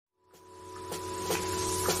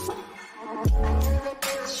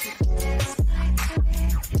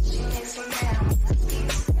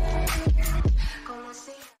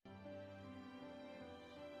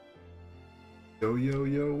Yo, yo,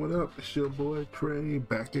 yo, what up? It's your boy Trey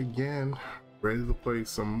back again, ready to play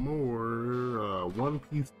some more One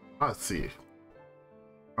Piece Odyssey.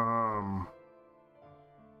 I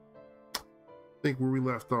think where we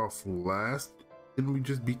left off last, didn't we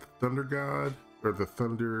just beat the Thunder God or the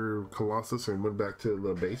Thunder Colossus and went back to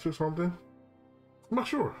the base or something? I'm not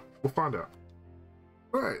sure. We'll find out.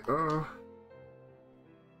 Alright,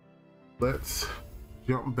 let's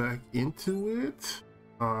jump back into it.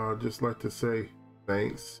 Just like to say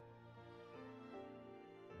thanks.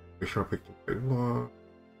 Make sure I picked the right one.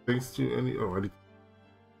 Thanks to any. Oh, I need.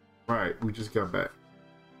 Right, we just got back.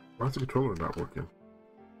 Why is the controller not working?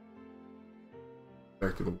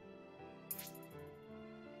 Back to the.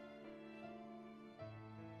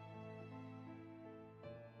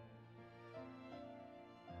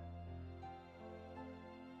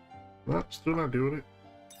 Nope, still not doing it.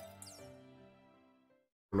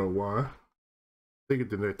 I don't know why. I think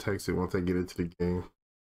the net takes it once I get into the game.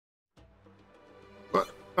 But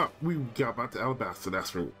we got about to Alabasta,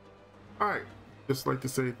 that's right. Alright, just like to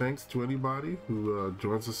say thanks to anybody who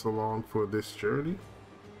joins us along for this journey.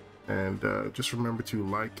 And just remember to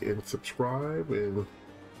like and subscribe and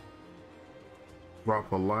drop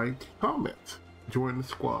a like, comment, join the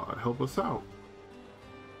squad, help us out.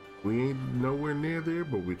 We ain't nowhere near there,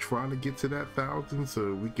 but we're trying to get to that 1,000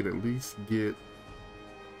 so we can at least get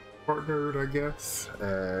partnered, I guess,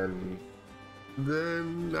 and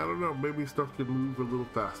then I don't know, maybe stuff can move a little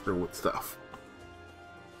faster with stuff.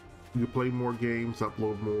 You play more games,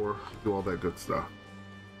 upload more, do all that good stuff.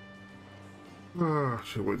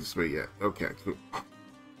 Should wait this way yet. Okay, cool.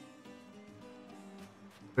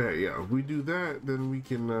 Yeah, if we do that, then we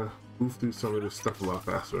can move through some of this stuff a lot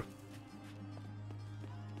faster.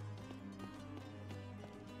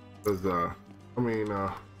 Because I mean,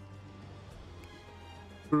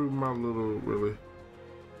 through my little,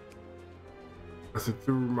 I said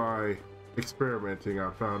through my experimenting, I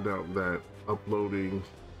found out that uploading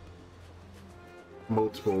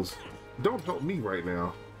multiples don't help me right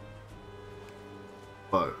now,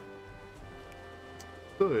 but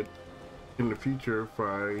could in the future if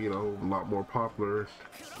I, a lot more popular,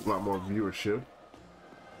 a lot more viewership.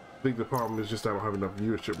 I think the problem is just I don't have enough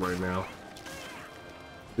viewership right now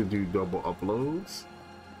to do double uploads.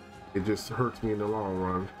 It just hurts me in the long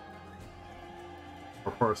run.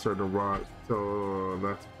 My part's starting to rot, so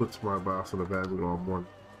that puts my boss in the bag on one.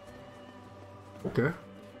 Okay.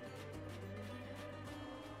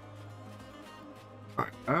 I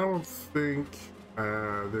don't think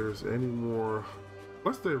there's any more,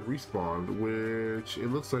 unless they respawned, which it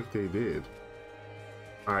looks like they did.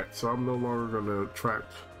 Alright, so I'm no longer gonna track,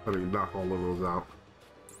 knock all of those out.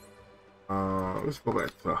 Let's go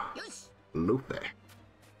back to Luffy.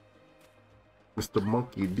 Mr.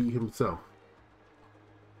 Monkey D himself.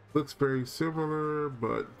 Looks very similar,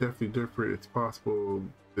 but definitely different. It's possible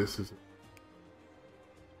this is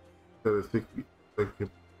an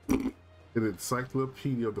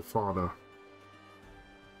encyclopedia of the fauna.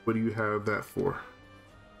 What do you have that for?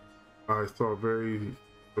 I saw a very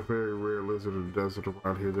rare lizard in the desert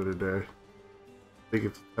around here the other day. I think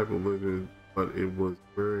it's a type of lizard, but it was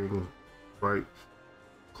wearing bright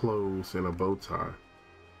clothes and a bow tie.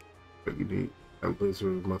 But you need that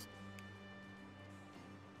lizard must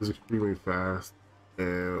is extremely fast,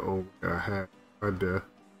 and oh, I had my death.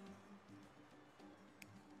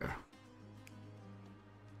 Yeah.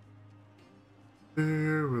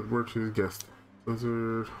 There with virtually guessed.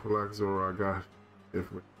 Lizard, Relaxor, I got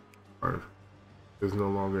different part. There's no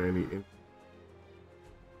longer any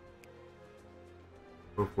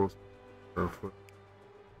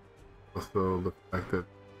also the fact that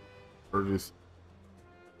urges.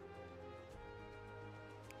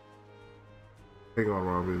 Hang on,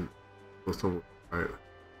 Robin. What's over? Alright.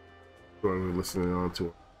 Going listening on to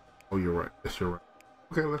it. Oh, you're right. Yes, you're right.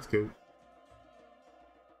 Okay, let's go.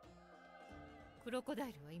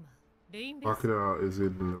 Crocodile is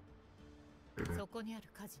in the.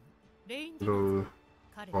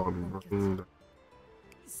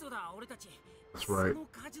 That's right.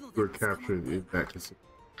 We're captured in that casino.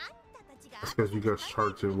 That's because you guys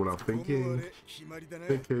charging what I'm thinking.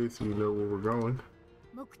 In case you know where we're going.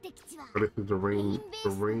 But this is the rain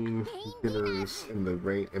beginners in the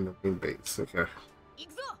Rainbase. Okay.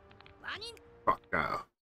 Crocodile.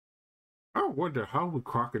 I wonder how would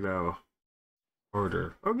Crocodile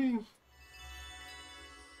order? I mean,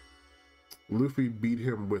 Luffy beat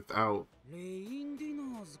him without. I'm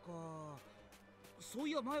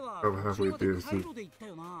halfway there.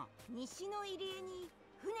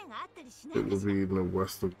 It would be in the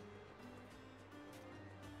western.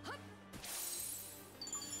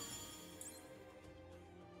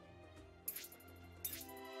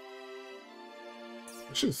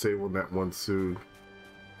 I should save on that one soon,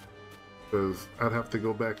 because I'd have to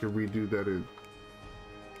go back and redo that.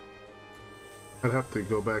 I'd have to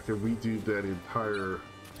go back and redo that entire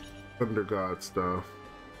Thunder God stuff.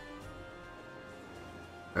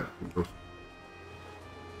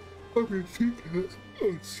 Okay, see that.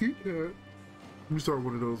 Oh, see that. We saw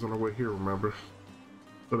one of those on our way here, remember?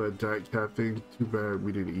 So that giant cat thing, too bad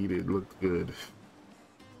we didn't eat it. It looked good.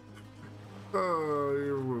 Oh,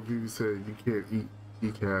 you remember what Vivi said, you can't eat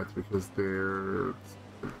cats because they're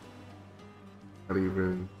not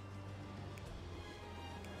even...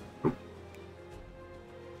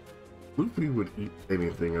 Luffy would eat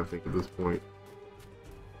anything, I think, at this point.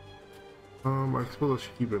 I suppose I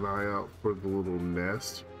should keep an eye out for the little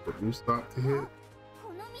nest for Usopp to hit.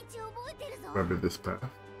 Remember this path.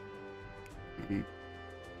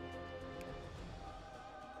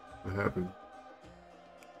 What happened?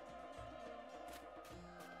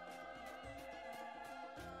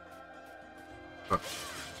 Oh,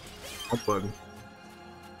 button.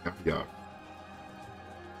 Yeah.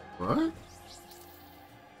 What?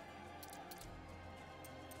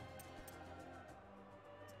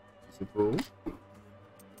 Cool.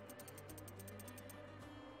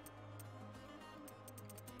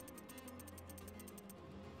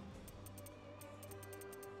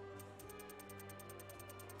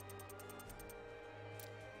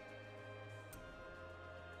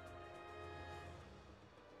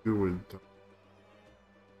 Doing.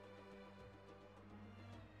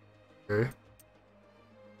 Okay.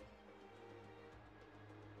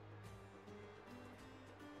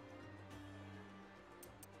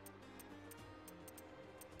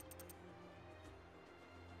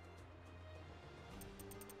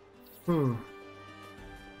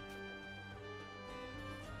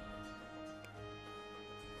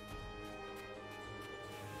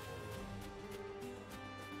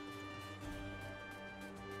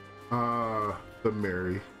 The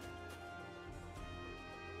Mary.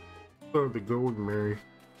 So the Golden Mary.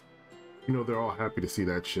 You know, they're all happy to see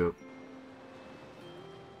that ship.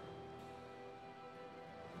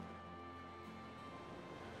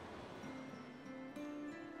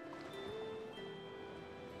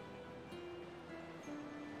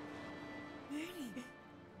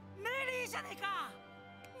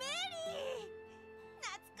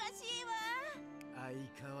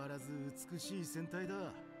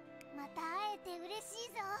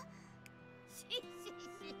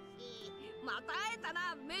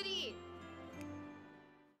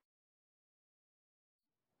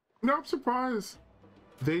 No, I'm surprised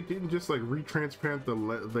they didn't just like retransplant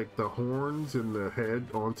the horns and the head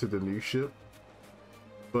onto the new ship.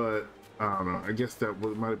 But I don't know. I guess that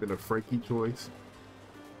might have been a Frankie choice.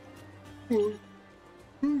 Don't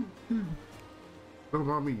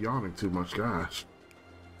mind me yawning too much, gosh.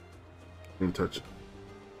 Didn't touch it.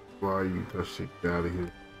 Why you touch it? Get out of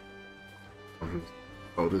here.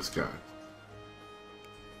 Oh, this guy.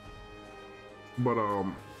 But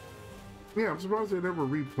yeah, I'm surprised they never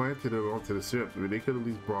replanted it onto the ship. I mean, they could at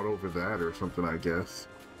least brought over that or something, I guess.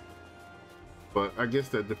 But I guess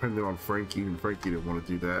that depended on Frankie, and Frankie didn't want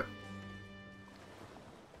to do that.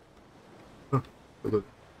 Huh. Look,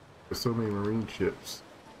 there's so many marine ships.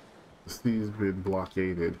 The sea's been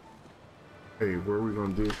blockaded. Hey, what are we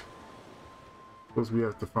gonna do? Suppose we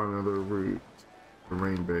have to find another route to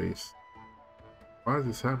Rainbase. Why is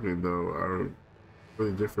this happening though? I don't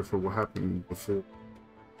really different from what happened before.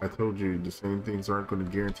 I told you the same things aren't going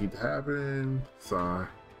to guarantee to happen. Sigh.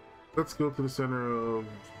 Let's go to the center of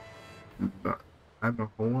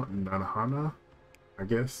Nanohana, I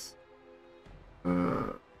guess.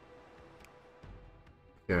 Yeah.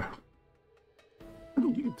 I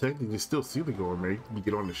mean, you can technically still see the Golden Mary. You can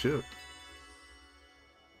get on the ship.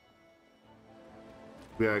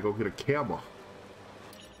 We gotta go get a camera.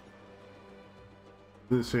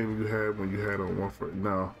 This is the same you had when you had on one for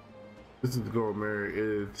no. This is the Golden Mary.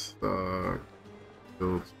 It's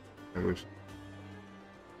build language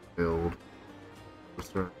build.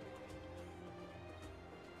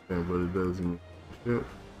 And what it does in the ship.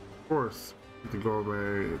 Of course, the Golden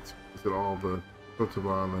Mary. It's at all the sorts of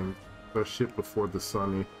islands. The ship before the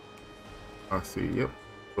Sunny. I see. Yep.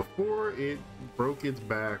 Before it broke its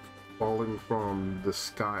back falling from the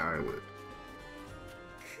Sky Island.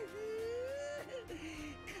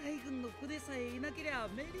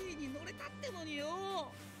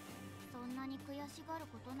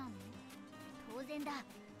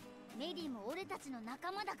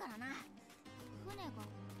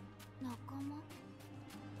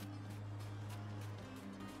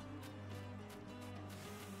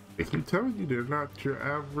 I keep telling you, they're not your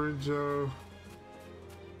average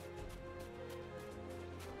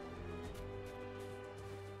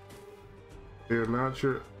They're not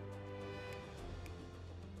your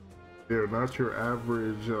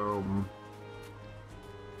average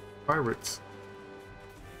pirates.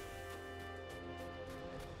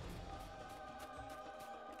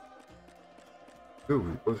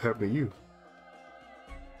 Dude, what happened to you?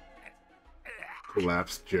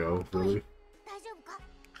 Collapsed, Joe. Really?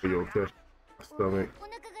 Are you okay? My stomach.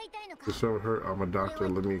 Your stomach hurt? I'm a doctor.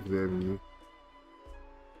 Let me examine you.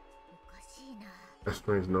 That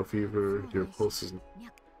strange, no fever. Your pulse is.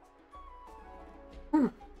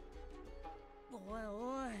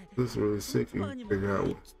 This is really sick. You can figure out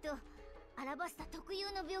what.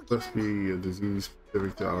 Must be a disease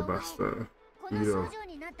specific to Alabasta. You know,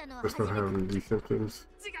 first time having these symptoms.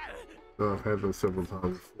 No, I've had them several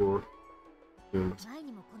times before.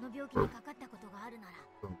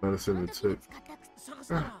 Medicine and took.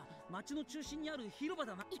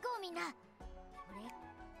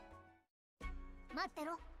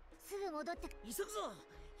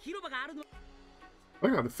 I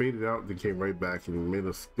got it faded out, then came right back and made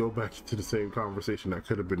us go back into the same conversation that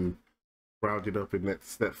could have been rounded up in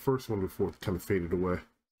that first one before it kind of faded away.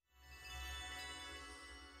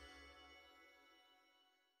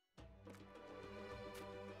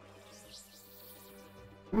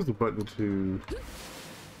 What was the button to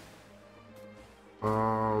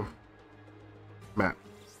map?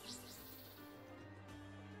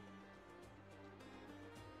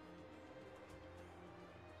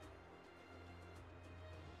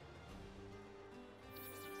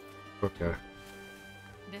 Okay.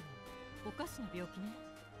 でもおかしな病気ね。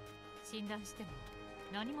診断しても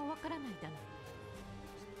何もわからないだろう。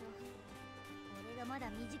俺がまだ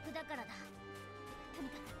未熟だからだ。とに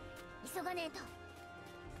かく急がねえと。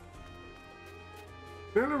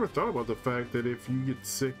I never thought about the fact that if you get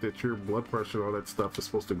sick, that your blood pressure and all that stuff is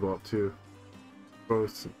supposed to go up too. Oh,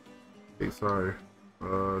 hey, sorry.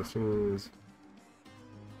 Seems.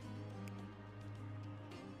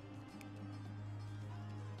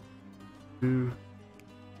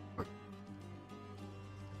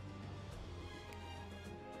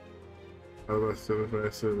 How about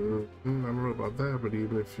 757? I don't know about that, but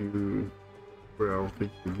even if you, well, I don't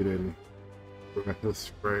think you get any. I just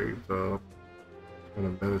sprayed kind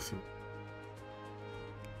of medicine.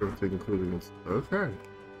 Everything including this. Okay.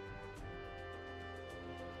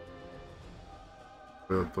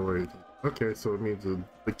 The authority. Okay, so it means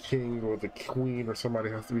the king or the queen or somebody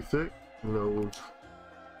has to be sick. You know,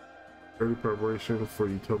 early preparation for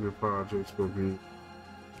utopia projects will be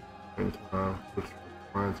in time, which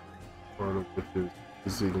reminds part of which is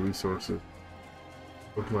using resources.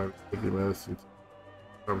 What might take your medicine?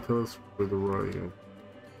 Tell us where the royal.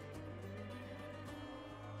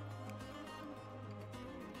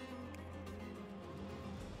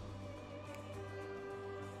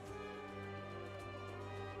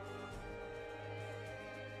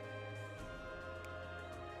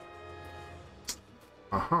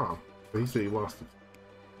 Aha, but he said he lost it.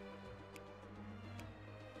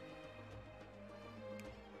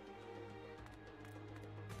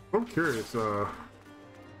 I'm curious, if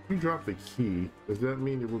you drop the key, does that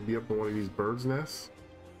mean it would be up on one of these birds' nests?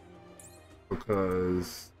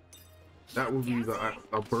 Because that would be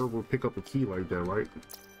a bird would pick up a key like that, right?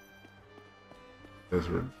 That's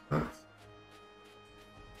really nuts.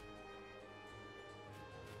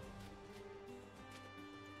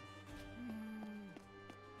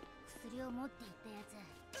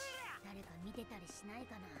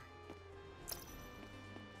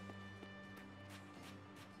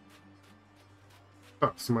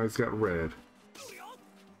 Oh, somebody's got red.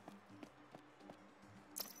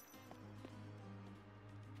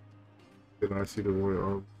 Did I see the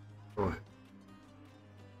royal? Oh,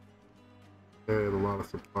 they had a lot of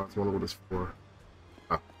supplies. I wonder what it's for.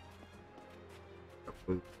 Ah.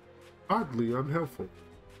 Oddly unhelpful.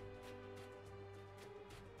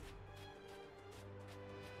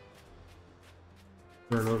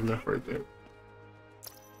 Fair enough, right there.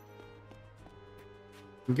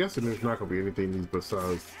 I'm guessing there's not gonna be anything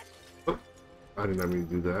besides. Oh, I did not mean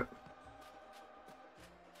to do that.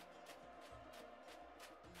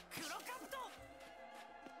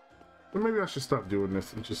 Well, maybe I should stop doing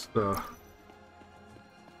this and just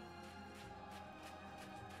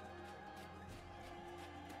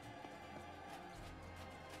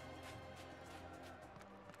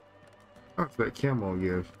What's that camo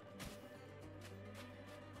again?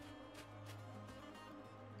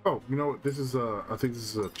 Oh, you know what? This is I think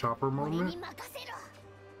this is a chopper moment.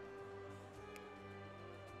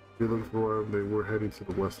 You're looking for them. They were heading to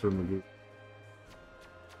the western lagoon.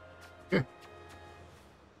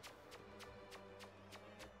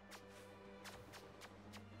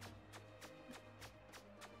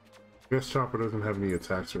 Yeah. Guess Chopper doesn't have any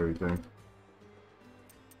attacks or anything.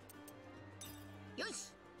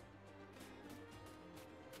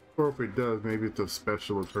 Or if it does, maybe it's a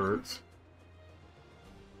special occurrence.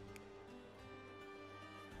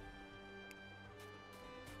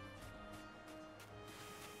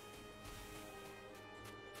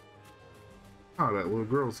 Oh, that little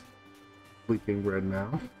girl's leaking red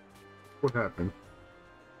now. What happened?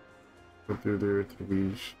 Went through there to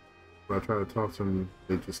reach. When I tried to talk to them,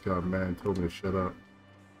 they just got mad and told me to shut up.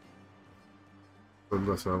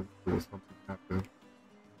 Unless I was something happened.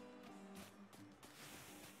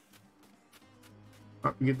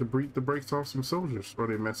 You get to beat the brakes off some soldiers, or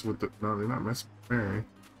they mess with the. No, they're not messing with Mary.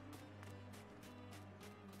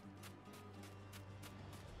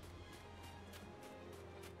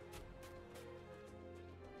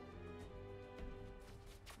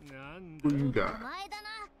 Who you got?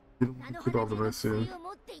 You don't put all the rest in.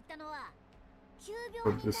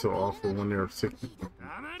 But it's so awful when they're sick.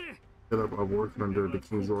 Shut up, I'm working under the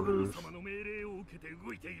king's orders.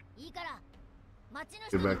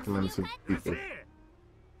 Get back to menacing people.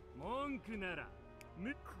 文句ならこ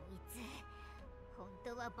いつ本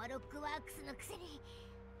当はバロックワークスのくせに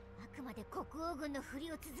あくまで国王軍のふ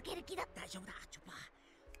りを続ける気だ。大丈夫だチョッパー、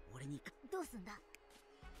俺にどうすんだ。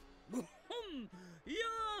いや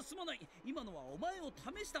ーすまない、今のはお前を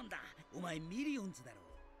試したんだ。お前ミリオンズだろ。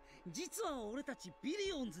実は俺たちビ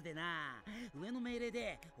リオンズでな、上の命令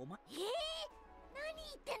でお前何言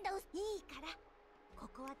ってんだ。いいからこ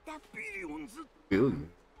こはダビリオンズ。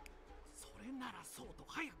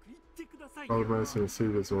All the medicine is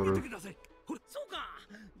serious order.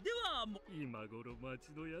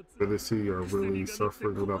 But they see you are really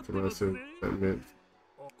suffering without the medicine. Admit,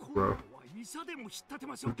 bro.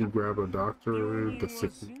 Did you grab a doctor? The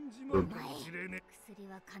sick.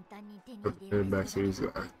 And backstage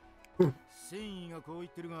guy.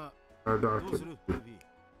 Our doctor.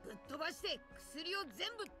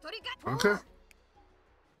 Okay.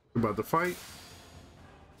 About to fight.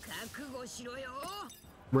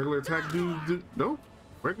 Regular attack do no.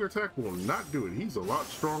 Regular attack will not do it. He's a lot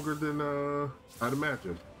stronger than I'd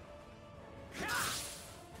imagine.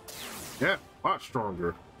 Yeah, a lot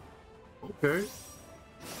stronger. Okay.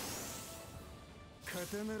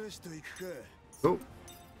 Oh,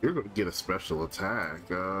 you're gonna get a special attack.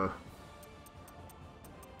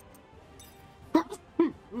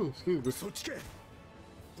 Excuse me.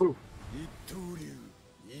 Ooh.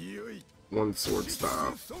 One sword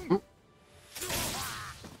style.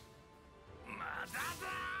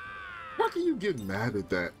 Why can you get mad at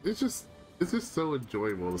that? It's just so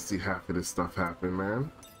enjoyable to see half of this stuff happen,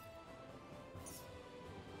 man.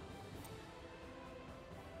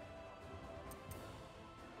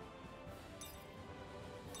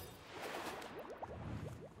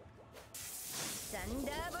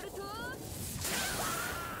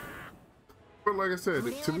 But like I said,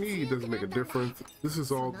 to me, it doesn't make a difference. This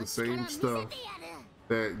is all the same stuff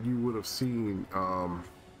that you would have seen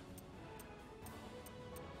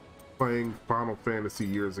playing Final Fantasy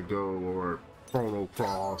years ago, or Chrono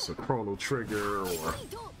Cross, or Chrono Trigger, or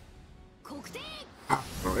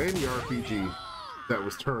any RPG that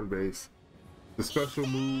was turn-based. The special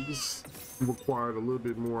moves required a little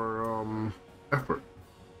bit more effort.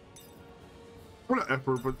 Well, not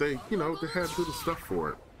effort, but they, you know, they had little stuff for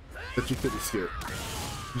it that you couldn't skip.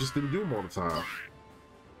 You just didn't do them all the time.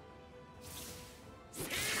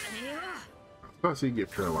 Especially you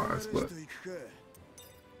get paralyzed, but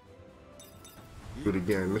do it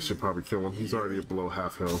again. This should probably kill him. He's already below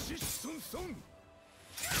half health.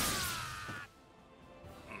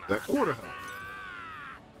 That quarter health.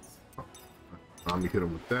 Let me hit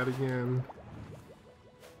him with that again.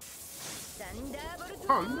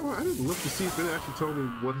 Oh, you know what? I didn't look to see if it actually told me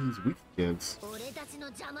what he's weak against.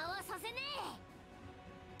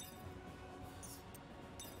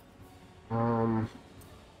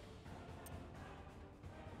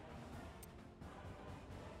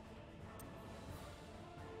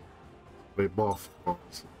 They both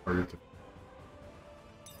target.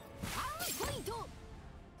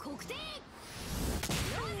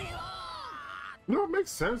 You know, it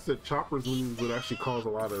makes sense that Chopper's moves would actually cause a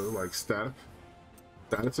lot of like status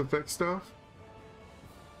effect stuff.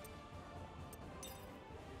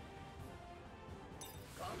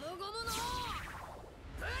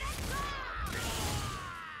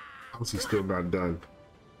 How is he still not done?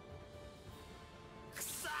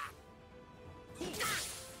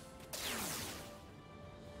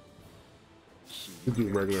 He's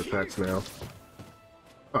doing regular attacks now.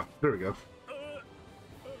 Oh, there we go.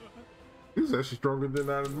 He's actually stronger than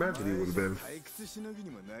I imagined he would have been.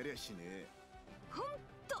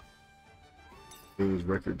 His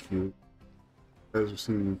record cube. As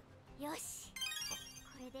received. よし。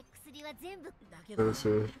これで薬は全部。だけど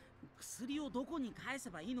Medicine. 薬をどこに返せ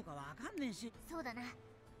ばいいのかわかんねえし。そうだな。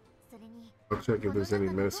それに。 I'll check if there's any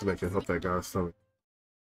medicine that can help that guy's stomach.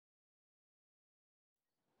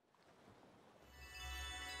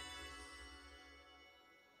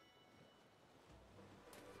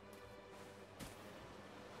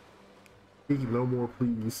 No more,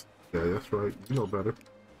 please. Yeah, that's right. You know better.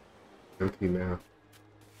 Empty now.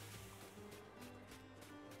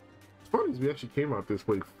 It's funny, we actually came out this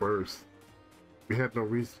way first. We had no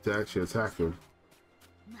reason to actually attack him.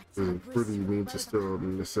 It was pretty mean to steal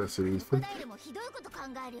necessities. 答えでもひどいこと考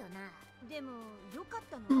えるよな。でもよかっ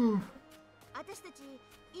たの。私たち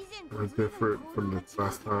以前と It's different from the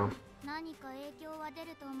last time. 何か影響は出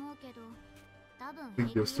ると思うけど、多分 I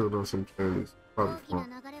think you'll still know some changes. 大 Probably きな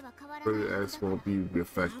won't. 流れは変わら But ない the は ads ずだ won't be 多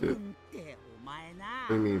affected. 分ってお前な。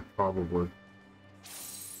 I mean, probably.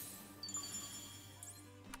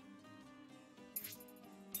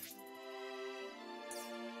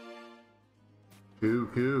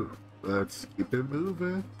 Cool. Let's keep it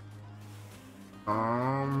moving. We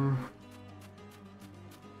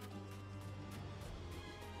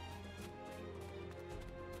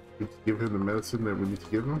need to give him the medicine that we need to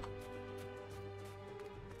give him.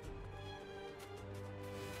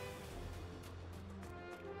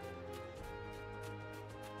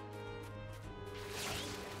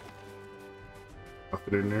 Stuff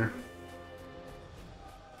it in there.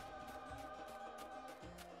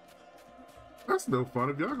 That's no fun.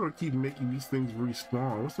 If y'all gonna keep making these things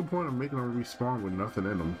respawn, what's the point of making them respawn with nothing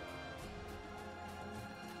in them?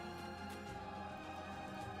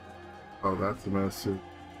 Oh, that's the medicine.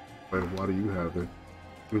 Wait, why do you have it?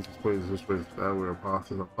 Use this place that way,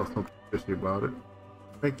 apostles. I'll something fishy about it.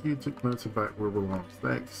 Thank you. Took medicine back where it belongs.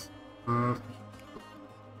 Thanks.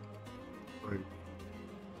 Wait.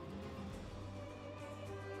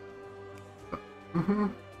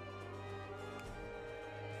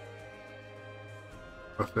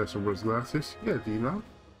 That's some rose glasses. Yeah, Dino.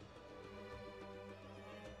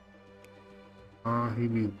 He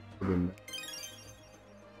needs them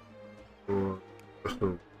for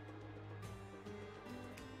special.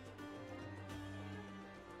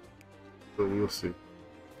 So we'll see.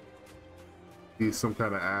 He's some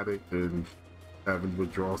kind of addict and having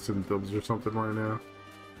withdrawal symptoms or something right now.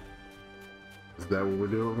 Is that what we're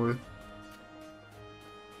dealing with?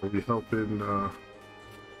 Are we helping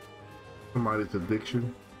somebody's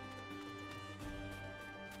addiction?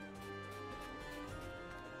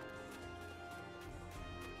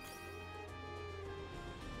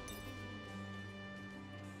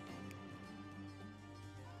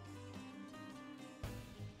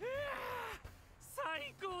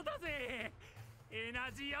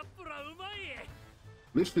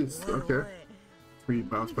 This is okay. Free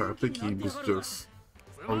bounce back. I think he was just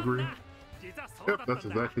hungry. Yep, that's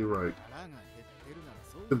exactly right.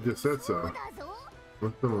 It just said so.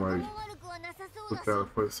 I'm feeling like look out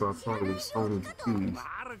for it, so I thought it was only keys.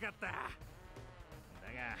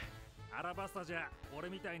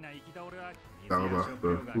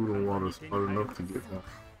 Alabaster, food and water is hard enough to get that.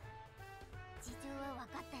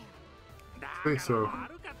 Say so.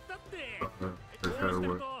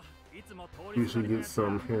 Usually get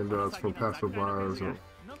some handouts from passerbys. Or...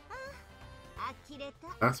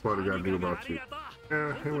 That's what I gotta do about you.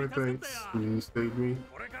 Yeah, anyway, thanks. You saved me.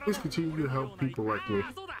 Please continue to help people like me.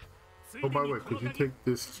 Oh, by the way, could you take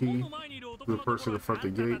this key to the person in front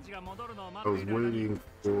of the gate? I was waiting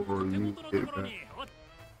for you to get back.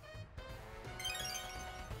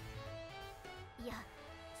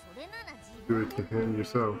 Do it to him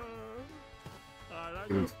yourself.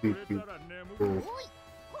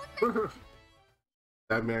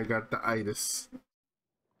 That man got the itis.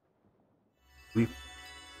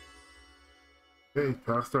 Hey,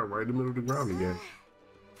 passed out right in the middle of the ground again.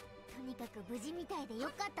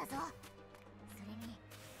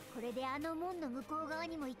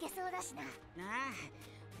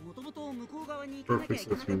 Perfect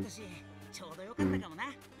system.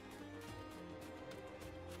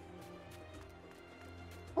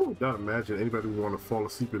 I would not imagine anybody would want to fall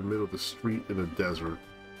asleep in the middle of the street in a desert.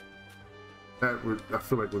 That would, I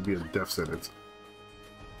feel like, would be a death sentence.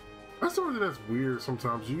 That's something that's weird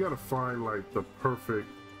sometimes. You gotta find like the perfect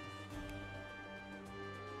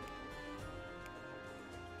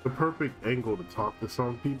angle to talk to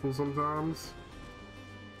some people sometimes.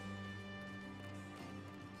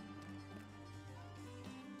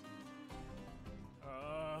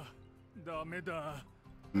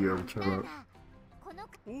 You ever turn up?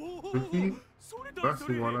 Cookie? That's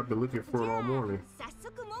the one I've been looking for all morning.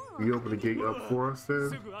 You open the gate up for us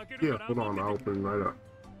then? Yeah, hold on, I'll open it right up.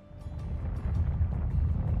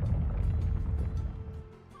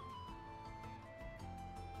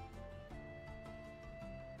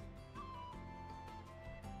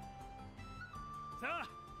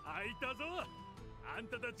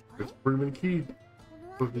 Just bring me the key.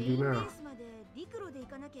 What do you do now? 陸路で行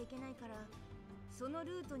かなきゃいけないから、その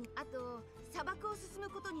ルートにあと砂漠を進む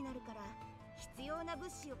ことになるから、必要な物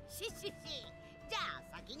資を。じゃ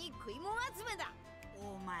あ先に食い物集めだ。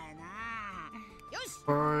お前な。よし。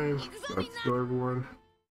 Fine. Let's go, everyone.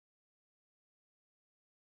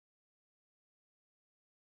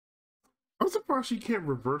 I'm surprised she can't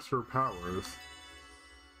reverse her powers.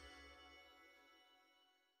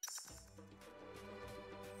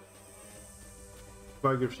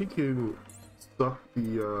 Like if she can suck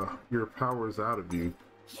the your powers out of you,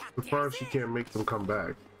 I'm surprised she can't make them come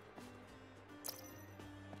back.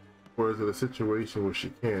 Or is it a situation where she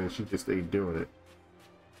can and she just ain't doing it?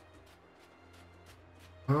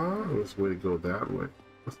 There's a way to go that way.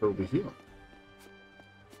 What's over here?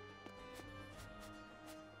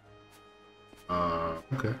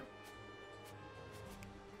 Okay.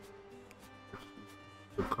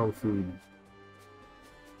 The Kung Fu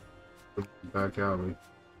back alley.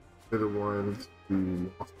 They're the ones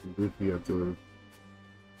who lost the Luffy at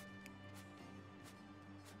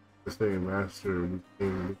the same master we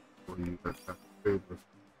came for you at that favor.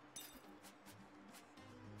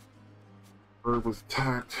 Bird was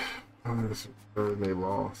attacked, and they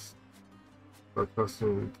lost. Our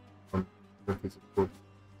custom Memphis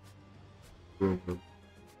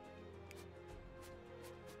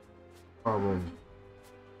problem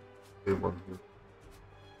they want to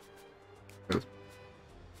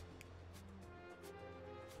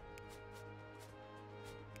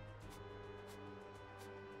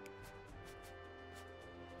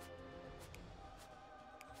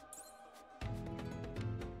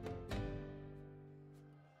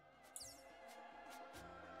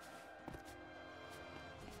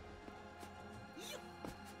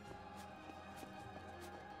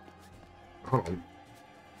hold on.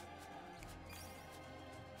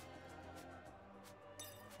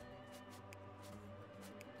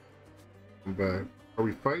 I'm back. Are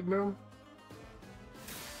we fighting now?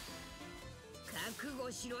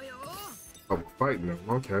 Oh, we're fighting them.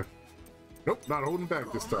 Okay. Nope, not holding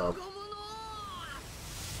back this time.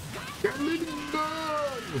 Gatling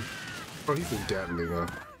gun! Oh, he's a Gatling gun.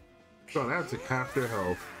 So that took half their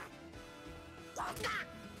health.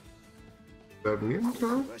 7 years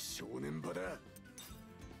ago?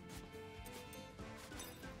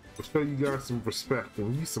 We'll show you guys some respect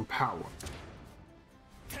and use some power.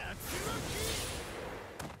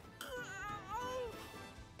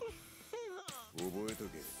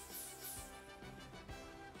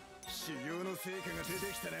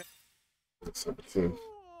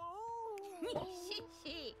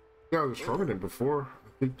 You guys are stronger than before. I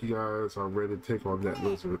think you guys are ready to take on that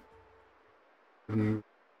lizard.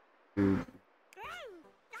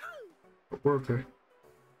 We're okay.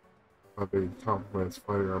 My big compliments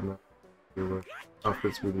fighter. I'm not sure what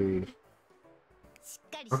outfits we need.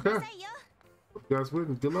 Okay. Hope you guys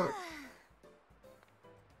win. Good luck.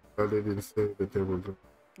 They didn't say that they were good.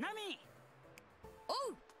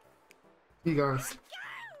 You guys.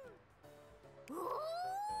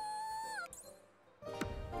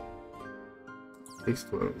 Case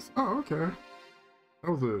closed. Oh, okay.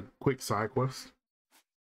 That was a quick side quest.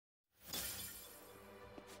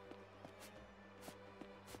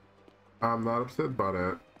 I'm not upset by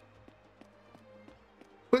that.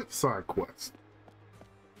 Quick side quest.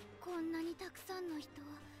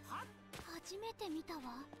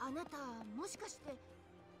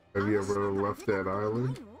 Have you ever left that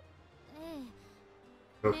island?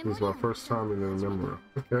 That was my first time in the memory.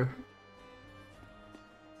 Okay.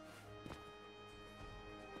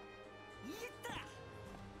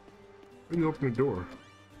 How do you open the door?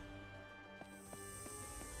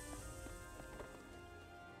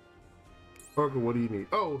 Okay, what do you need?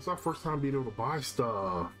 Oh, it's our first time being able to buy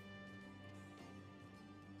stuff.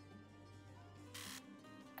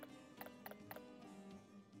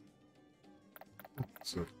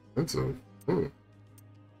 So expensive.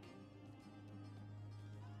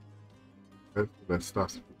 That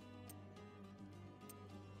stops.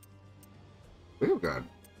 We don't got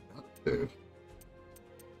nothing.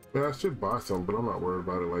 Man, I should buy some, but I'm not worried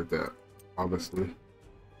about it like that, honestly.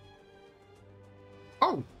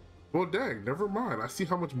 Oh, well, dang, never mind. I see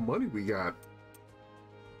how much money we got.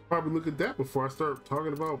 Probably look at that before I start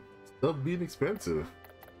talking about stuff being expensive.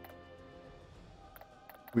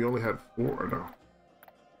 We only had 4 now.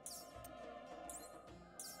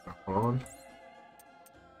 On.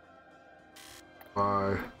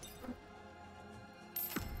 Buy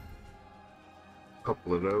a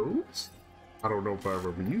couple of those. I don't know if I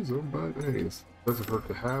ever use them, but hey, it doesn't hurt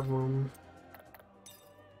to have them.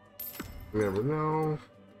 You never know.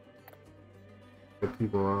 If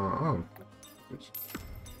people are, oh, hostage.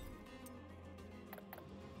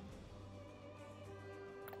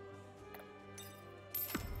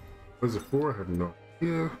 What's it for? I have no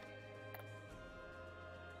idea.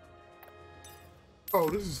 Oh,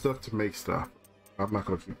 this is stuff to make stuff. I'm not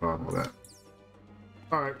gonna keep on all that.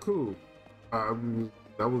 All right, cool.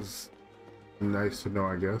 That was nice to know,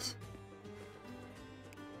 I guess.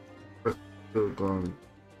 But still going.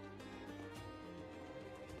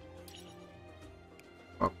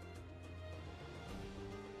 Oh,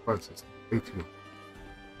 prices 18.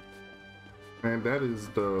 And that is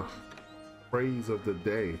the phrase of the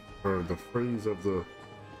day, or the phrase of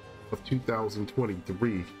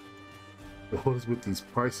 2023. What is with these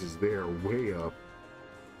prices? They are way up.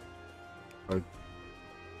 Like,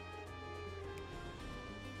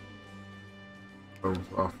 that was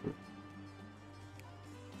awful.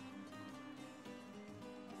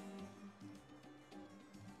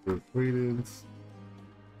 Good ratings.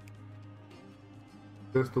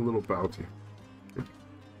 Just a little bounty.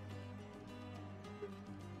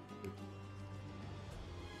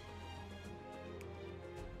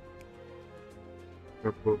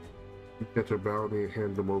 You catch a bounty and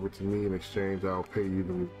hand them over to me. In exchange, I'll pay you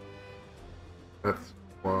them. That's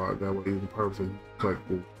why that way even person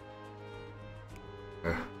collectible.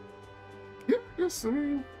 Yeah. Yep, yes, I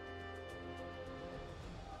mean.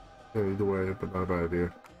 Yeah, either way, but not a bad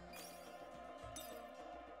idea.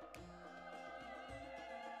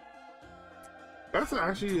 That's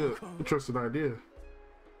actually an interesting idea.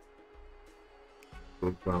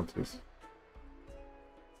 Those bounties.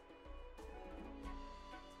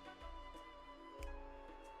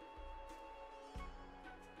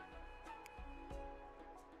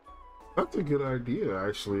 That's a good idea,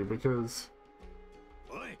 actually, because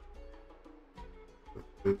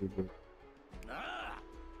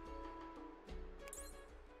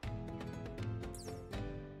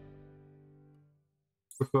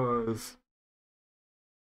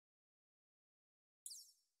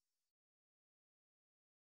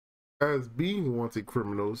as being wanted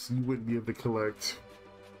criminals, you wouldn't be able to collect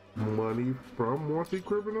money from wanted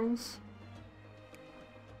criminals.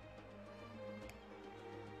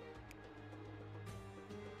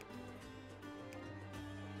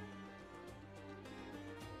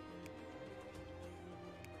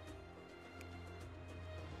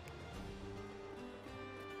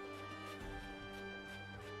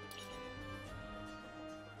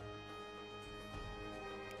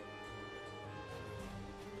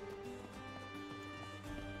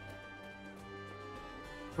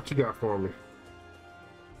 What you got for me?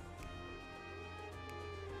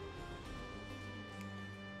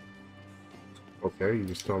 Okay, you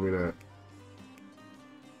just told me that.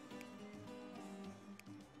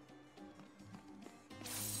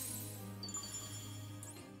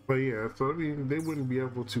 But yeah, so I mean, they wouldn't be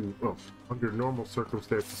able to, well, under normal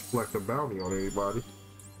circumstances, collect a bounty on anybody.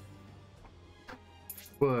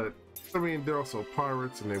 But I mean, they're also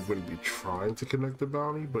pirates, and they wouldn't be trying to collect the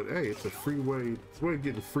bounty. But hey, it's a free way. It's a way of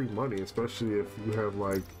getting free money, especially if you have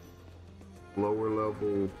like lower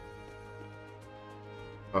level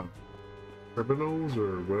criminals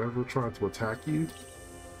or whatever trying to attack you.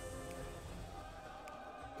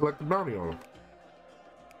 Collect the bounty on them.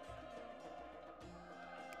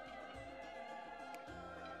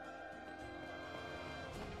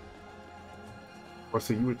 I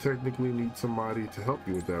say you would technically need somebody to help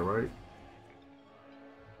you with that, right?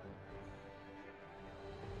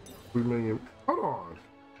 3 million. Hold on.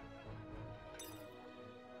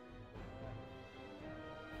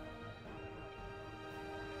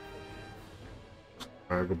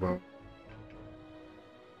 Brag about.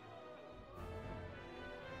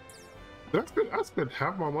 I spent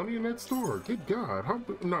half my money in that store. Good God. How?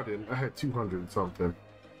 No, I didn't. I had 200 something.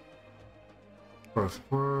 Plus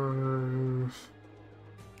 5.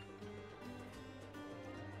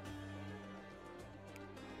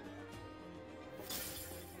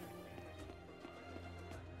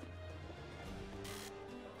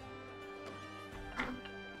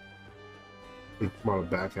 Come on,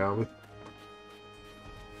 back alley.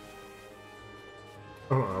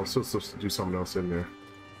 Oh, I was supposed to do something else in there.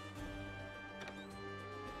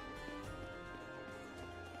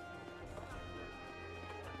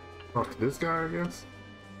 Talk to this guy, I guess.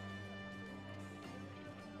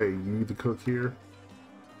 Hey, you the cook here?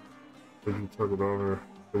 You can tug it on her.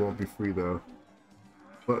 It won't be free though.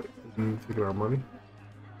 But you taking our money?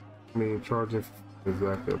 I mean, charging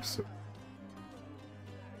exactly upset.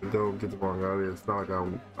 Don't get the wrong idea. It's not like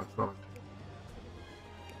it's not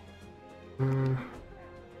like,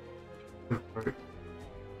 right.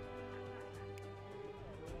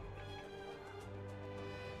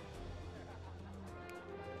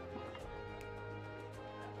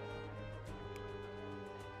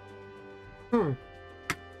 Hmm.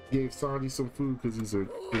 Gave Sanji some food because he's a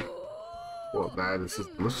kid. Well, this is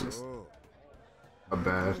delicious. Not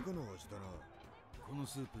bad.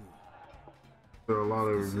 There are a lot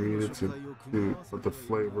of ingredients in food, but the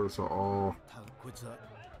flavors are all.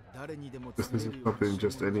 This isn't something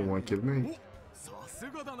just anyone can make.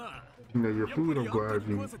 You know, your food, I'm glad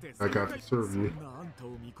I got to serve you.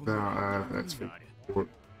 Now I have extra support.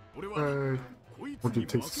 Want you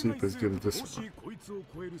to taste soup as good as this one.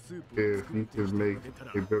 If you can make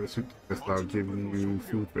a better soup, I'll give you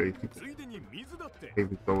food for 8 people.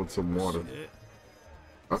 Maybe throw in some water.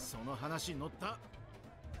 Huh?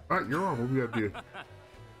 Alright, you're on. What we gotta do?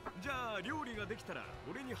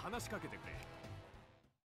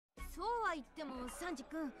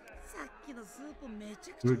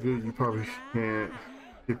 We're good. You probably can't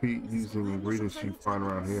repeat using ingredients you find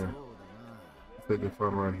around here. They can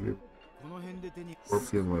find around here.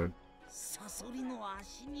 Scorpion leg.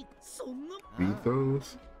 Eat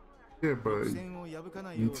those? Yeah, but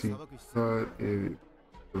you cut it,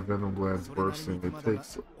 the venom glands bursting. It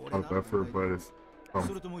takes a lot of effort, but it's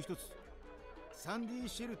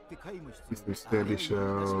these sandy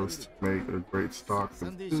shells to make a great stock of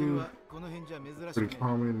food. Pretty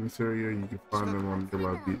common in this area. You can find them on the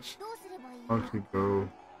nearby beach. On you go.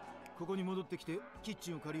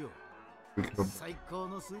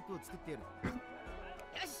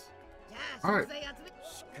 Alright.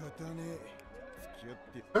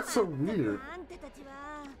 That's so weird.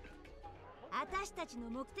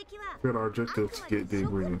 Good, our objective to get the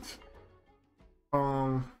ingredients.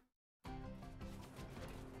 Do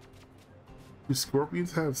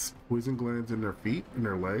scorpions have poison glands in their feet and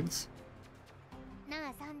their legs?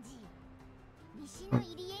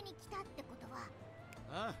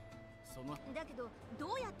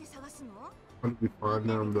 How do we find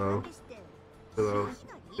them though?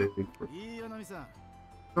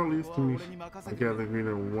 At least to me, I gather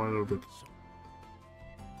in one of the.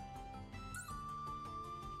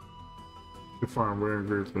 You find rare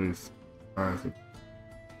ingredients, please.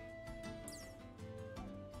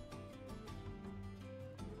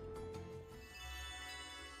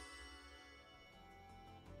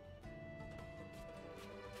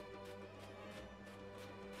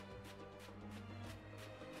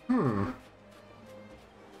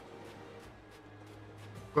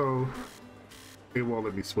 So, it won't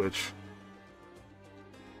let me switch.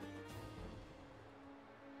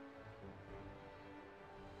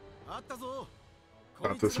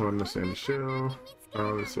 Got this one, this in the shell.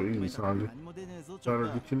 Oh, it's so easy, Sanji. Trying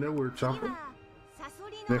to get you nowhere, Chopper.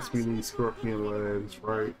 Next, we need scorpion legs,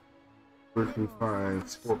 right? Where can we find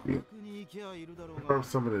scorpion? Probably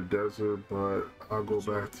some in the desert, but I'll go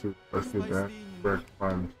back to let's do that. Where to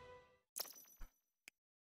find them.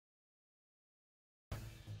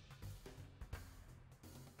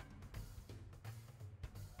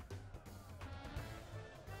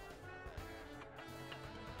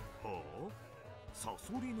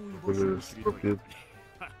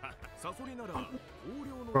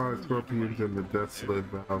 Find scorpions in the desolate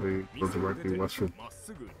valley go directly westward.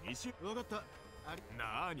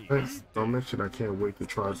 Thanks. Don't mention I can't wait to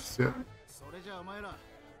try this yet.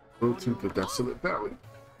 Go to the desolate valley.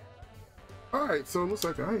 Alright, so it looks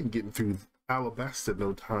like I ain't getting through Alabasta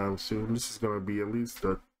no time soon. This is gonna be at least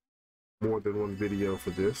more than one video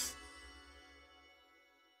for this.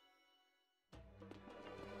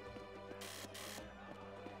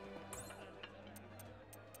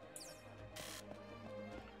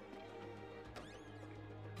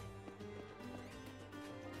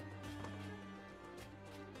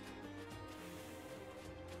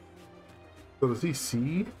 So does he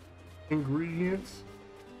see ingredients?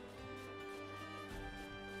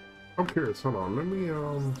 I'm curious. Hold on. Let me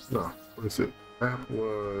no. What is it? That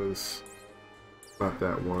was not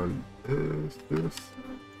that one. Is this?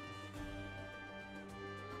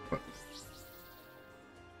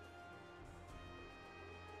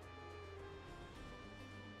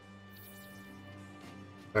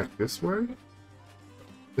 Back this way?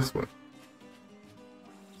 This way.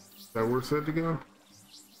 Is that where it said to go?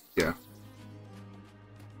 Yeah.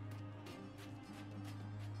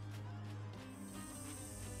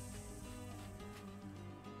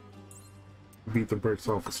 Beat the brakes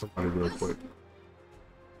off of somebody real quick.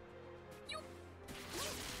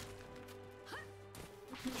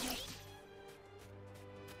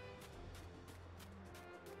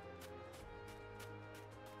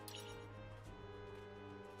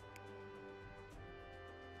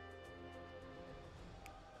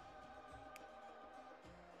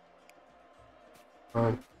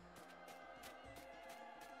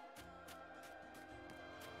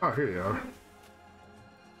 Oh, here you are.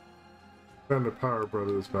 And the Power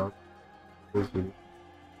Brothers back. And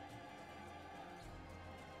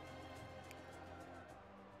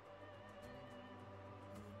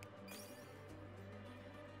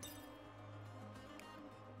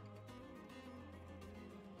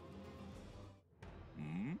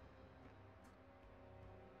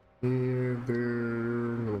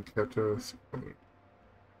they're gonna catch us.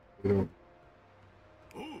 You know.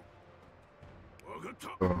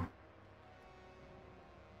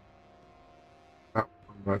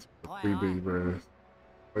 That's 3 baby bears.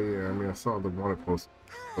 But yeah, I mean, I saw the wanted post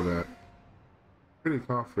for that. Pretty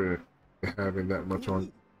confident in having that much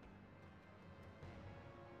on.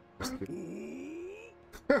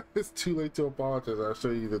 It's too late to apologize. I'll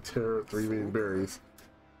show you the terror of 3 baby berries.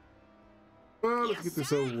 Well, let's get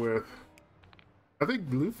this over with. I think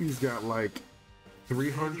Luffy's got like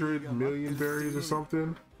 300 million berries or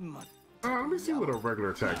something. Let me see what a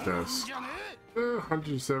regular attack does.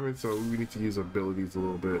 107, so we need to use abilities a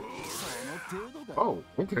little bit. Oh,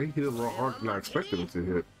 okay, he hit a little harder than I expected him to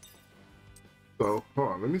hit. So,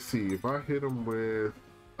 hold on, let me see. If I hit him with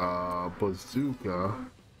bazooka,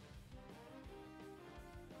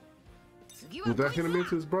 would that hit him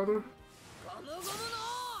into his brother?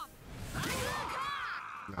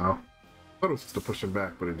 No. I thought it was just to push him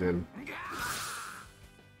back, but it didn't.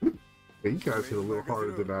 Yeah, you guys hit a little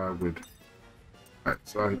harder than I would. Alright,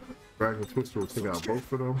 so Dragon Twister will take out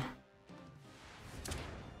both of them.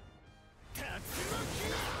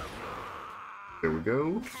 There we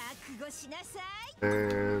go.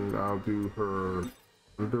 And I'll do her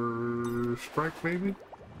Thunder Strike, maybe?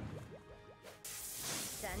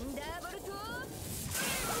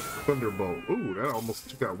 Thunderbolt. Ooh, that almost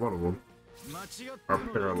took out one of them. Are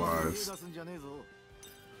paralyzed.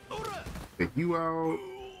 Take you out.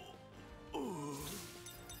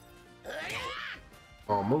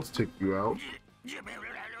 Almost take you out.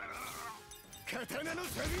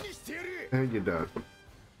 And you're done.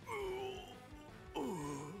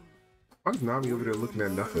 Why is Nami over there looking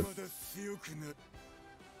at nothing?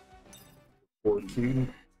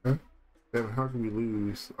 14. Huh? Damn, how can we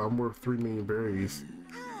lose? I'm worth 3 million berries.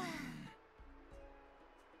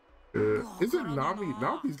 Isn't Nami?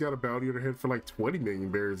 Nami's got a bounty on her head for like 20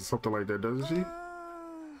 million berries or something like that, doesn't she?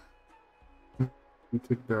 We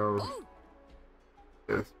took down.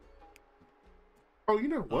 Yes. Oh, you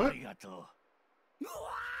know what?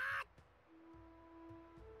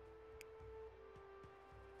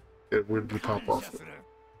 Yeah, where did we top off?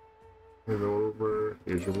 And over.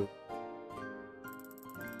 Here's your.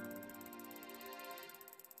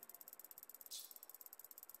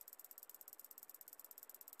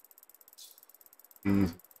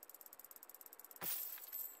 Easy.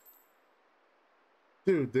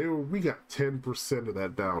 Dude, we got 10% of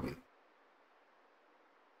that bounty.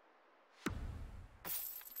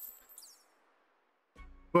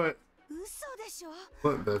 But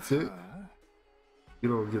that's it. You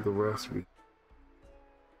don't get the rest.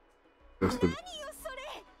 That's the.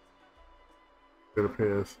 Gonna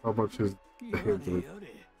pass. How much is the head to it?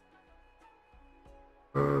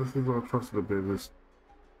 This is all trust the business.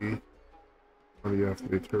 Money after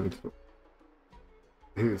they turn into.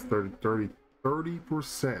 Here's 30%.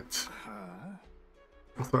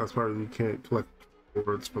 That's why you can't collect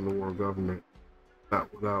rewards from the world government.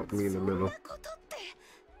 Not without me in the middle.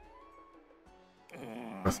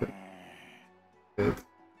 That's it. It's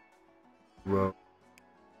well,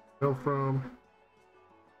 fell from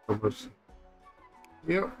how much?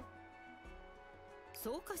 Yep.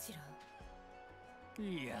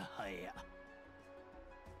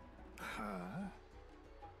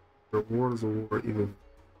 Reward is a war, even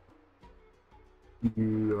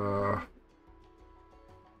you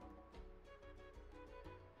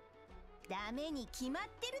ダメに決まっ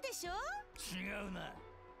てるでしょ。違うな。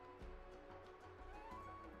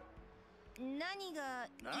何が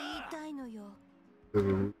言いたいのよ。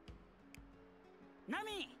ナ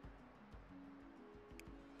ミ。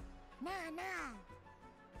なあなあ。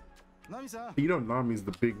Nami-san. You know, Nami's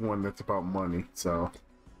the big one that's about money, so,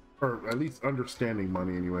 or at least understanding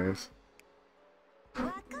money, anyways.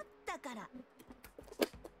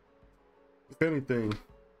 If anything,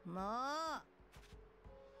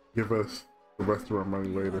 give us the rest of our money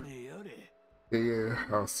later. Yeah,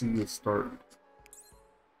 I'll see you start.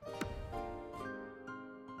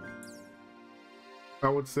 I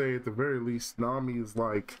would say at the very least, Nami is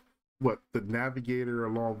like, what, the navigator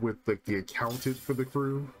along with like the accountant for the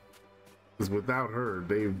crew? Because without her,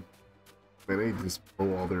 they just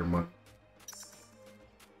blow all their money.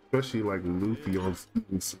 Especially like Luffy on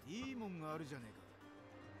students.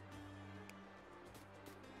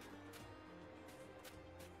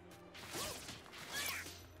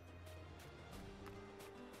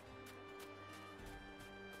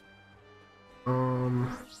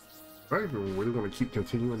 I even really want to keep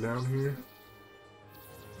continuing down here.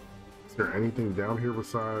 Is there anything down here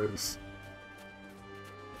besides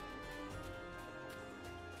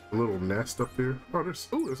a little nest up there? Oh,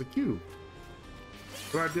 there's a cube.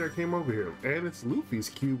 Good idea I came over here. And it's Luffy's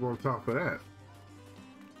cube on top of that.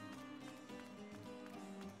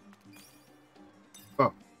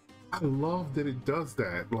 Oh, I love that it does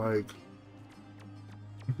that. Like,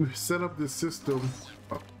 you set up this system.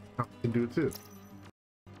 Oh, I can do it too.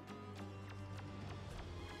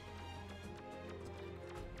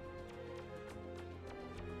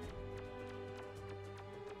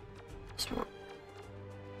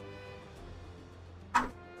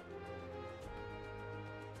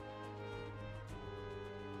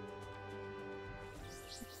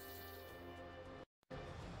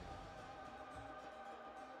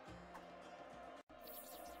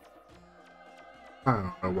 I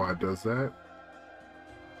don't know why it does that.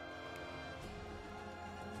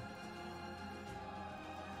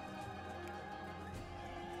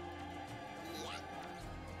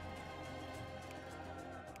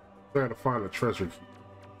 I gotta find a treasure key.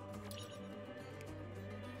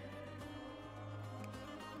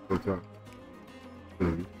 Okay.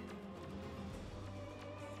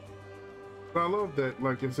 I love that,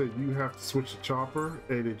 like I said, you have to switch to chopper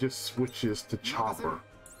and it just switches to chopper.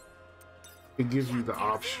 It gives you the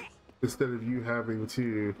option instead of you having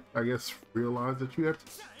to, I guess, realize that you have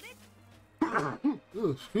to.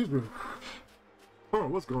 Oh, excuse me. Oh,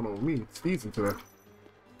 what's going on with me? Sneezing today.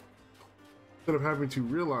 Instead of having to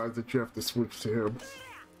realize that you have to switch to him,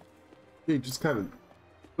 he just kind of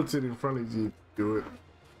puts it in front of you to do it.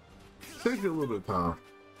 Saves you a little bit of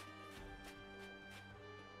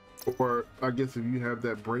time. Or I guess if you have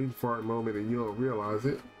that brain fart moment and you don't realize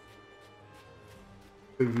it,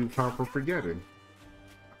 saves you time for forgetting,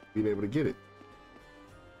 being able to get it.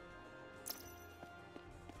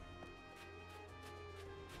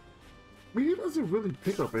 I mean, he doesn't really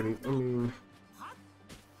pick up any. I mean,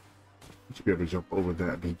 you should be able to jump over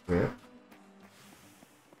that, and he can't.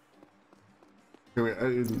 I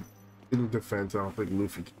mean, in defense, I don't think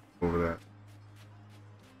Luffy can get over that.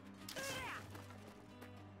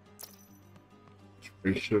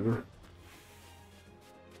 Free sugar.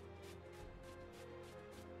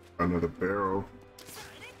 Another barrel.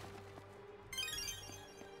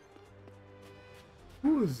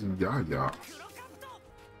 Who is Yaya?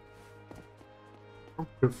 I'm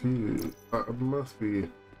confused. It must be.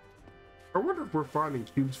 I wonder if we're finding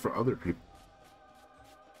cubes for other people.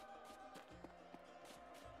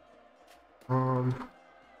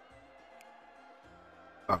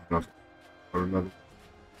 Nothing. Or another.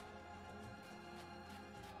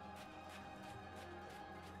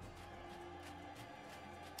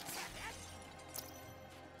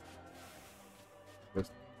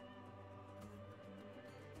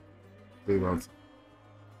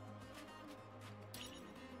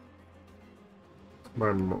 My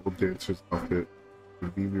old dancer's outfit. The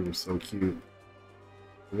Vivi was so cute.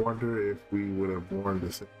 I wonder if we would have worn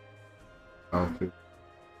the same outfit.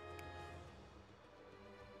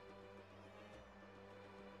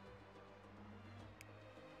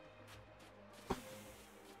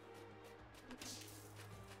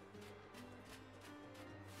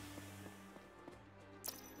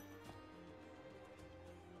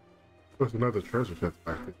 There's another treasure chest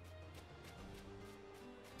back there.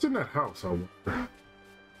 What's in that house, I wonder?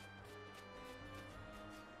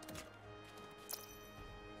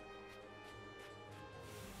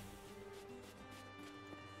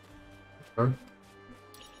 Okay.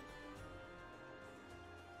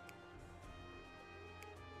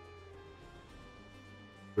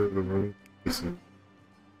 There's the room.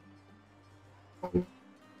 Oh.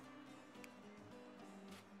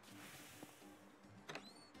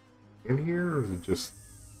 In here, or is it just?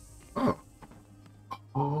 Oh,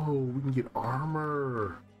 oh, we can get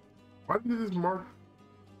armor. Why did this mark?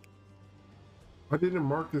 Why didn't it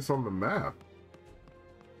mark this on the map?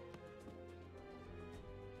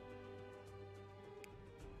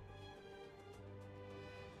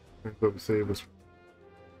 Save us.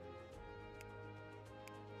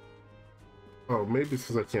 Oh, maybe it's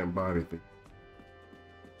because I can't buy anything.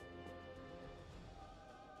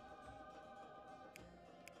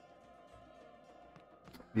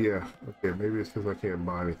 Yeah, okay, maybe it's because I can't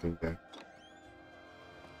buy anything yet.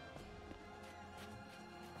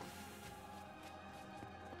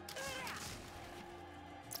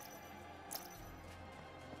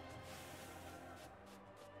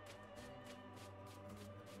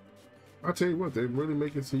 I'll tell you what, they really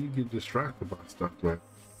make it so you get distracted by stuff, man.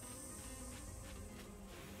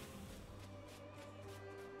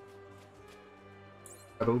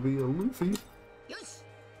 That'll be a Luffy. Yes.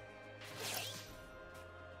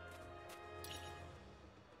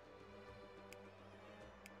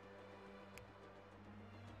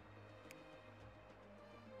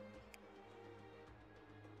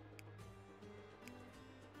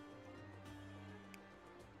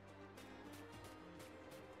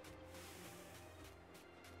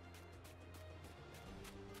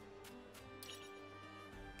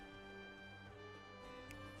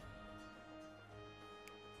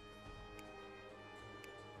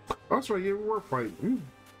 That's right, yeah, we were fighting.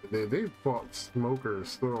 They fought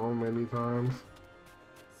smokers so many times.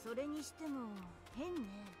 それにしても変ね。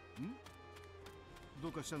ど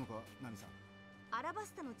うかしたのか、ナミさん。アラバ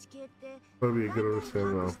スタの地形って That'd be a 大 good 体把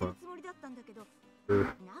understanding 握 of してる that. つもりだったんだけど、 They're な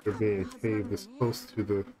かったは being ずなの caved this ね。 close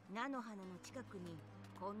to the 菜の花の近くに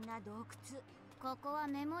こんな洞窟。ここは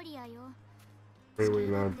メモリアよ。 may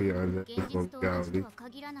not be 現 identical 実と同じと reality. は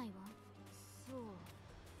限らないわ。そう。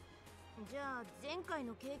じゃあ前回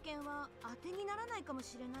の経験は当てにならないかも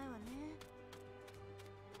しれないわね。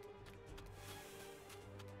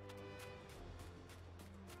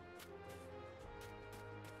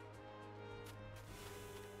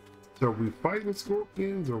So are we fighting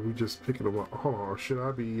scorpions or are we just picking them up? Hold on, or should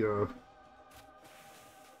I be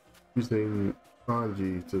using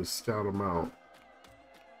Sanji to scout them out?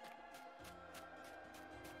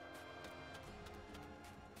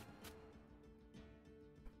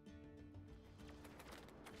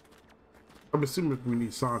 I'm assuming if we need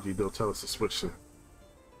Sanji, they'll tell us to switch to.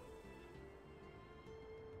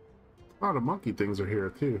 Oh, the monkey things are here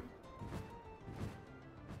too.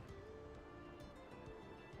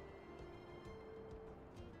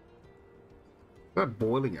 That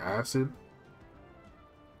boiling acid.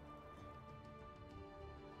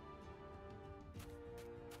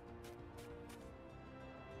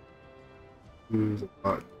 Use a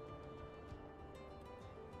lot.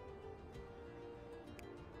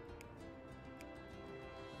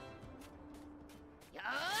 よ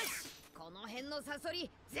し、この辺のサソ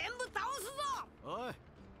リ全部倒すぞ。おい、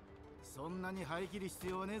そんなに張り切る必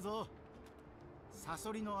要はねえぞ。サ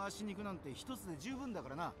ソリの足肉なんて一つで十分だか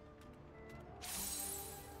らな。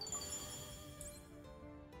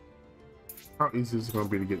How easy is it going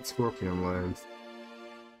to be to get scorpion legs?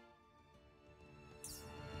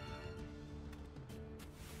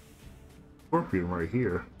 Scorpion right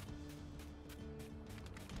here.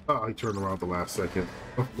 Oh, he turned around at the last second.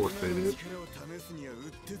 Of course they did.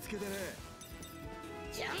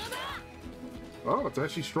 Oh, it's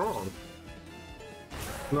actually strong.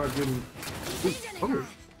 Not getting. Oh.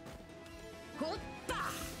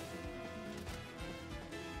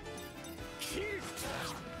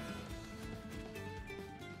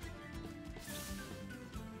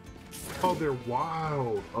 Oh, they're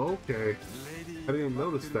wild. Okay. I didn't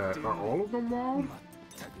notice that. Are all of them wild?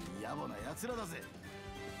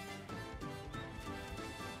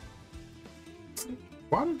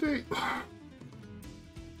 Why did they...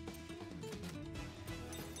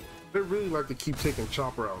 They really like to keep taking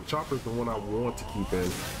Chopper out. Chopper's the one I want to keep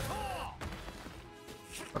in.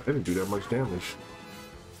 I didn't do that much damage.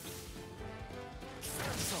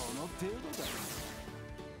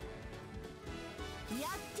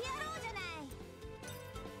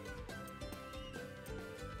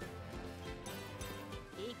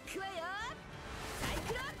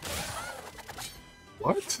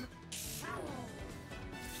 What?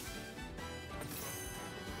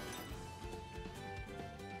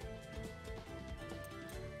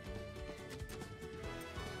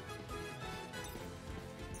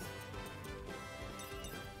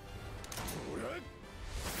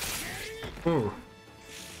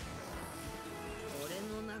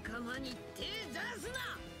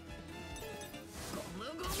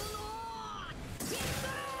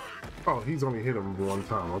 Oh, he's only hit him one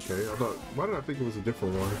time. Okay, I thought. Why did I think it was a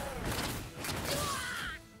different one?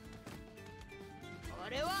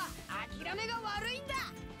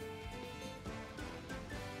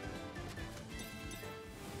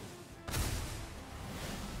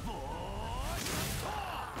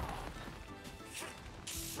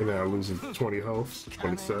 And now losing 20 health,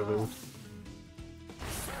 27.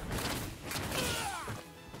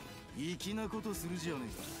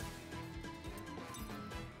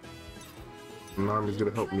 Nami's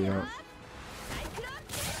gonna help me out.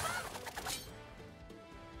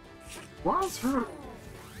 Why is her...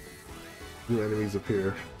 The enemies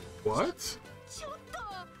appear. What? This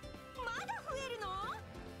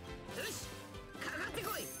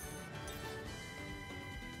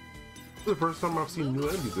is the first time I've seen new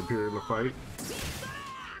enemies appear in the fight.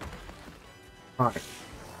 Alright,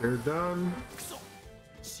 they're done.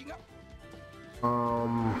 How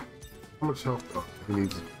much health though? He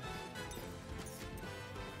needs...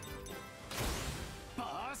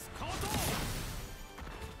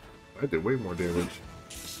 I did way more damage.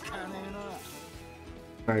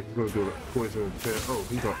 Alright, he's gonna do a poison attack. Oh,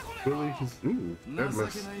 he's got... Really? He's... Ooh, that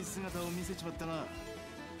mess.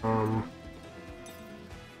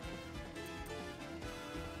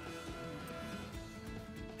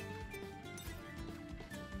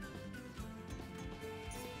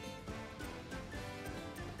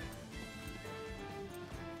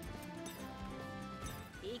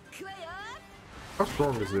 How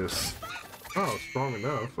strong is this? Oh, strong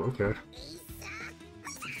enough. Okay.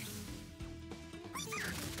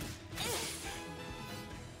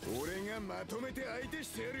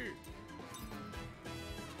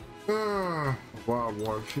 Wild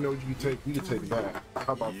one. You know you can take that.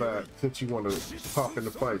 How about that? Since you want to pop in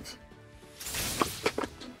the fight.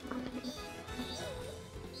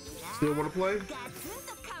 Still want to play?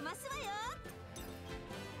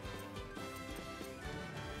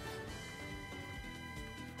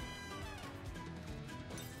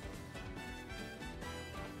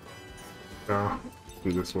 No,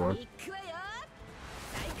 do this one.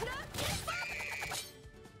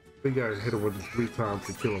 We gotta hit him with it 3 times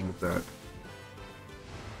to kill him with that.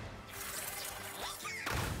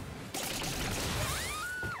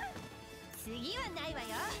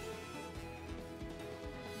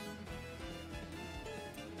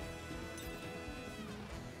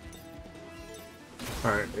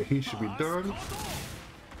 Alright, he should be done.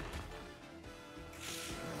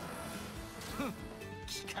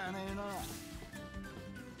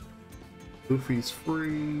 Luffy's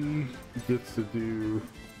free. He gets to do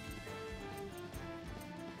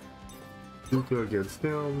Luca against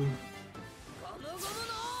him.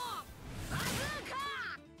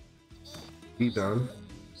 He done.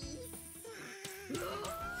 It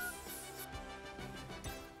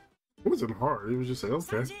wasn't hard. It was just like,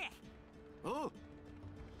 okay.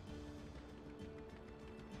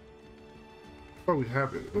 Oh, we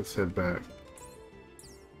have it. Let's head back.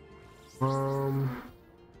 Hold on.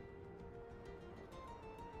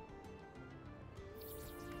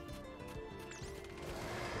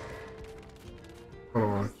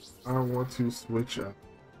 I want to switch up.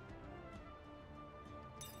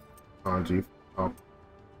 Sanji. Oh.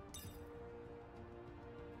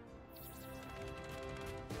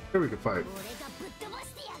 Here we can fight.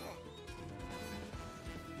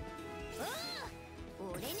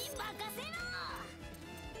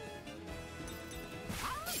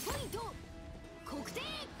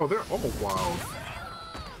 Oh, they're all wild.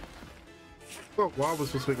 Oh, wild was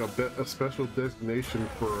supposed to make a special designation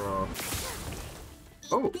for, oh.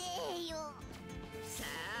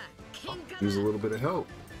 Use a little bit of help.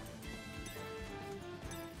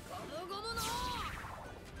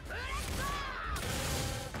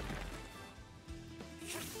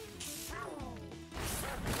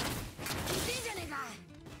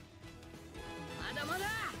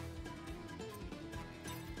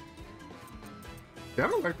 Yeah, I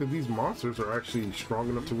don't like that these monsters are actually strong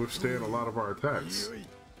enough to withstand a lot of our attacks.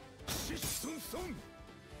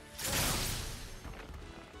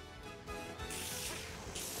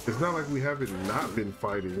 It's not like we haven't not been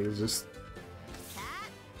fighting, it's just...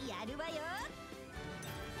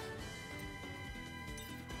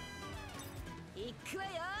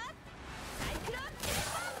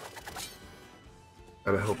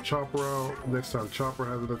 Gotta help Chopper out. Next time Chopper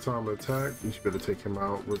has an atomic attack, you should better take him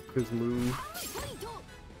out with his move.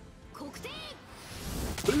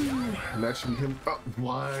 And that should be him. Oh,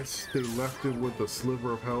 what? They left it with a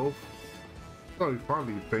sliver of health. Oh, he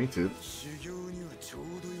probably fainted.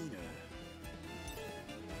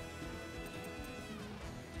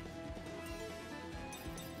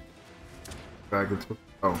 Back into.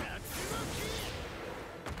 Oh.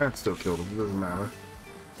 That still killed him. It doesn't matter.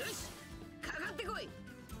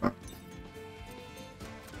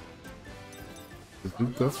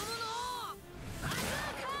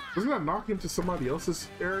 Doesn't that knock into somebody else's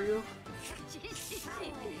area?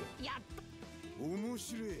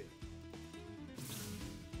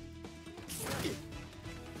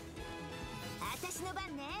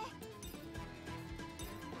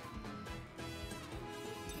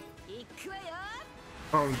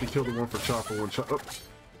 Oh, he killed the one for Chopper, one shot. Oh, look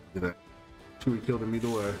at that. Two, he killed him either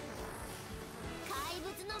way.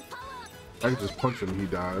 I can just punch him, he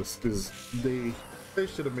dies. Because they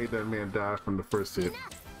should have made that man die from the first hit.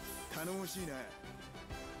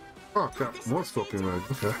 Oh, got one stalking leg.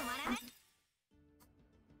 Okay.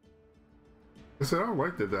 I said, I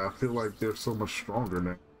like that. I feel like they're so much stronger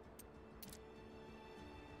now.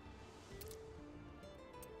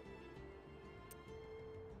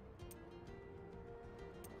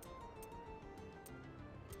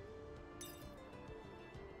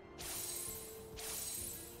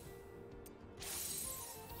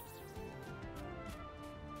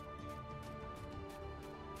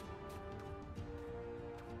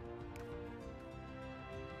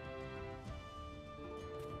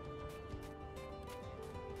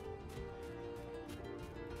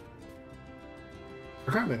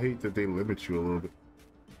 I kind of hate that they limit you a little bit.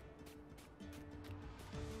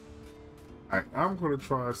 Alright, I'm gonna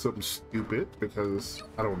try something stupid because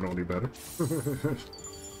I don't know any better.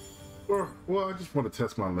 Or, well, I just want to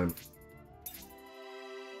test my limit.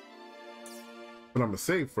 But I'm gonna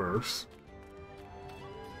save first.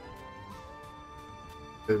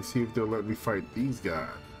 And see if they'll let me fight these guys.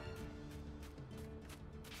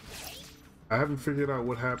 I haven't figured out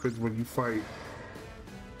what happens when you fight.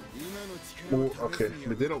 Well, okay,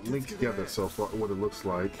 but they don't link together so far, what it looks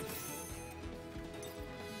like.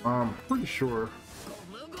 I'm pretty sure.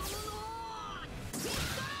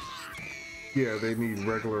 Yeah, they need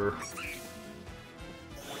regular.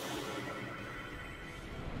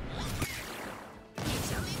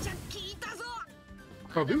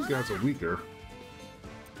 Oh, these guys are weaker.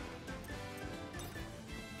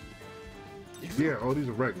 Yeah, oh, these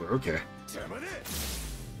are regular. Okay.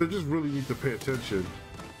 They just really need to pay attention.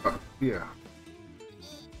 Yeah.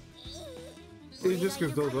 It's just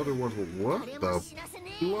because those other ones were what the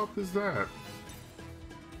fluff is that?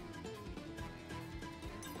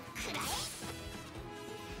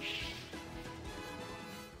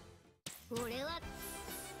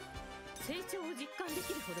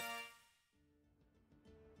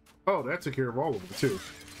 Oh, that took care of all of them too.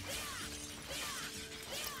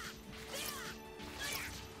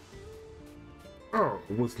 Oh,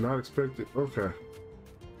 was not expected. Okay.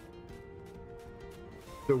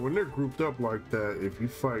 So when they're grouped up like that, if you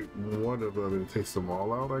fight one of them, it takes them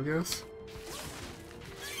all out, I guess.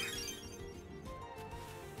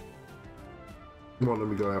 Won't let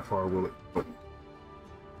me go that far, will it? Oh.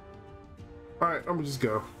 Alright, I'm gonna just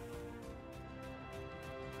go.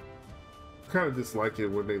 I kind of dislike it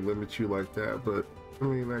when they limit you like that, but I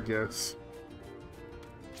mean, I guess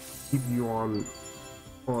keep you on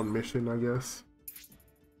mission, I guess.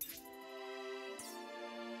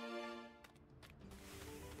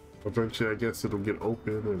 Eventually, I guess it'll get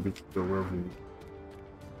open and we can go wherever we need.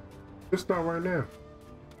 Just not right now.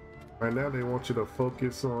 Right now, they want you to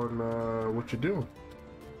focus on what you're doing.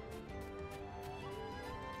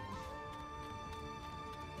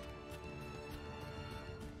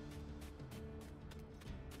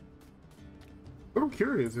 I'm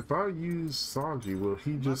curious, if I use Sanji, will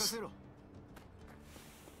he just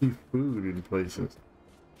eat food in places?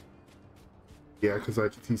 Yeah, because I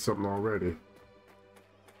can see something already.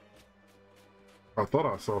 I thought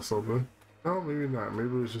I saw something. No, maybe not. Maybe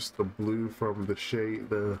it was just the blue from the shade.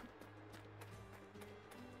 Oh,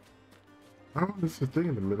 there's a thing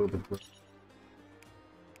in the middle of the blue.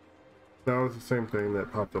 No, it's the same thing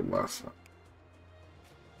that popped up last time.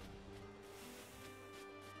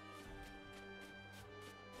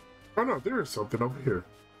 Oh no, there is something over here.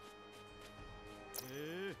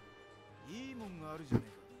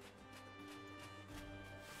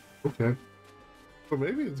 Okay. So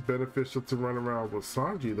maybe it's beneficial to run around with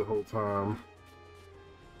Sanji the whole time.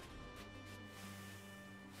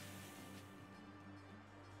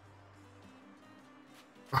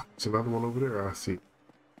 Ah, there's another one over there, I see.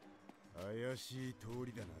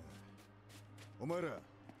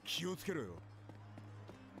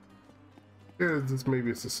 Yeah, this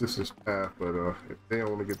maybe it's the sister's path, but if they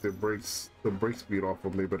don't want to get the brake speed off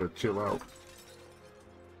them, they better chill out.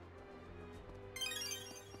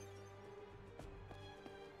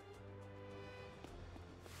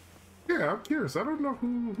 Yeah, I'm curious. I don't know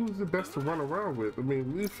who's the best to run around with. I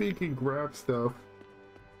mean, Luffy can grab stuff,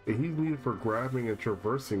 and he's needed for grabbing and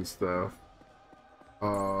traversing stuff.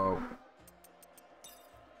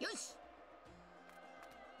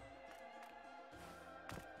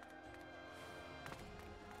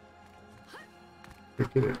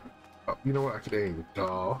 Get it. Oh, you know what? I can aim.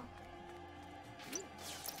 Duh.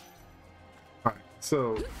 Alright,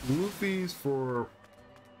 so Luffy's for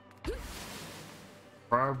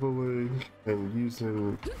traveling and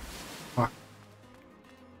using. I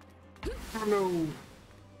don't know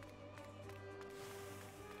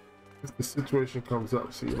if the situation comes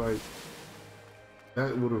up. See, like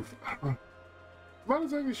that would have. I'm not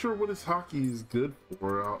exactly sure what his hockey is good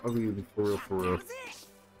for. I mean, for real, for real.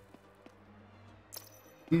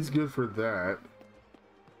 He's good for that.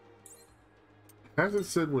 Hasn't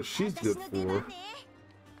said what she's good for.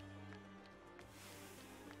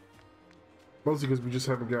 Mostly because we just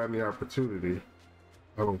haven't gotten the opportunity.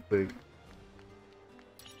 I don't think.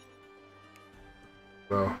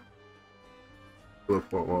 So, look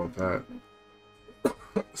for all that.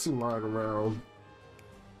 Some lying around.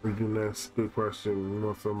 Reading this. Good question. We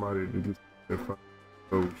want somebody to do something.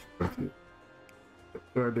 Oh,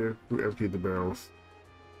 right there. We empty the barrels.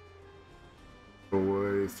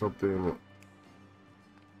 Away something.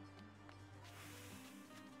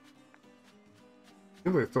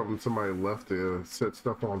 Seems like somebody left to set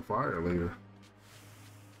stuff on fire later.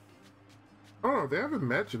 Oh, they haven't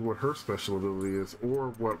mentioned what her special ability is or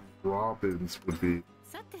what Robin's would be.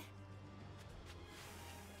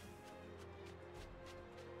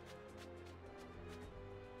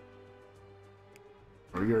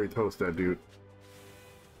 You already toast that dude.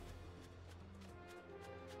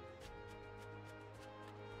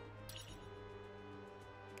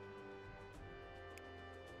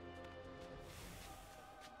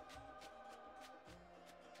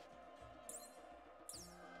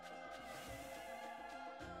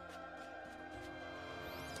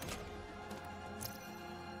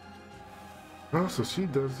 Oh, so she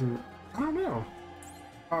doesn't. I don't know.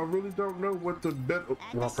 I really don't know what the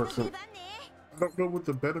wrong person. I don't know what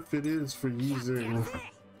the benefit is for using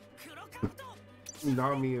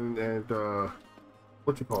Nami and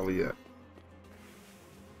what you call it yet,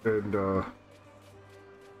 and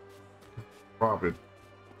Robin.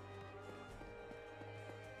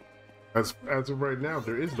 As of right now,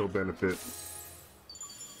 there is no benefit.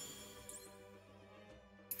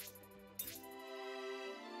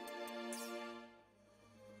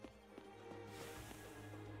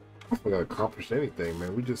 I don't think I accomplished anything,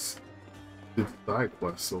 man. We just did side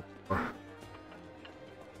quests so far.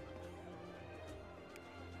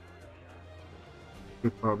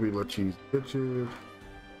 We'll probably let you use pictures.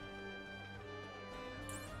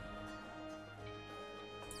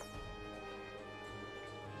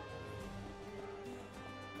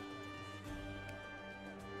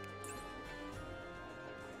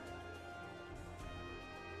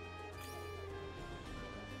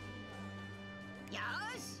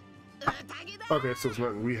 Okay, so it's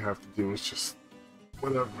nothing we have to do. It's just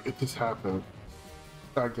whatever. It just happened,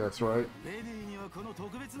 I guess, right?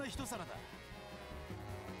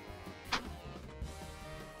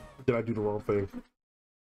 Did I do the wrong thing?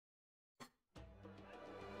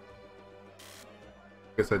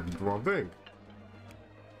 Guess I did the wrong thing.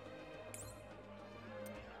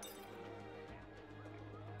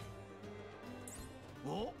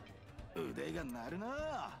 Oh, 腕が鳴る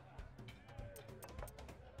な。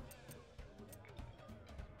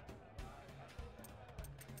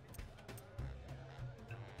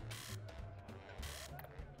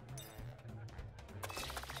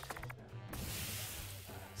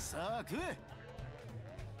さあ食え。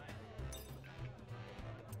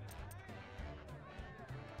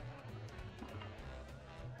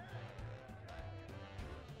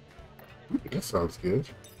That sounds good.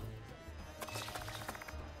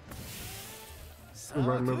 I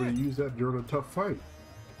remember to use that during a tough fight.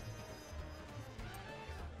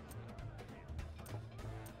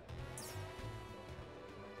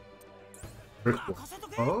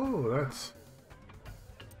 Oh, that's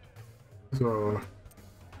so.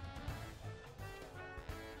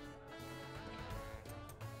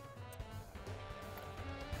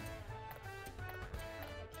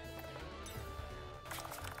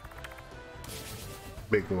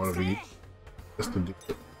 Make one of each just to do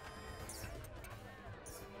it.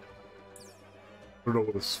 I don't know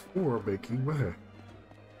what it's for making, but hey.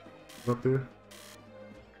 Up there.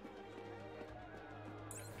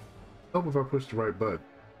 Help if I push the right button.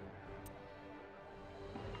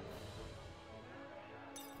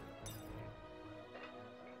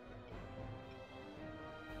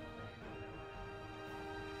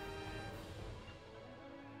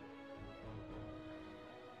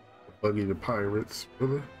 Buggy the Pirates,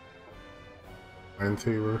 really? Iron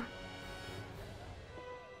Tamer.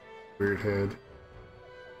 Weird Head.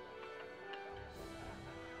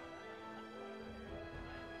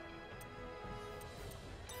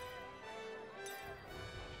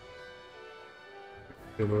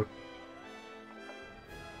 Killer.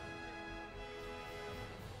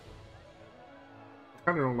 I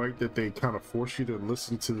kind of don't like that they kind of force you to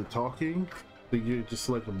listen to the talking. So you just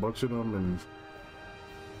select a bunch of them and,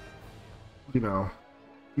 you know,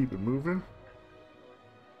 keep it moving.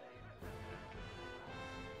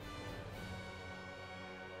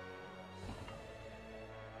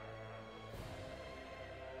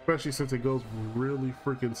 Especially since it goes really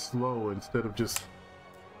freaking slow instead of just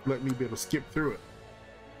letting me be able to skip through it.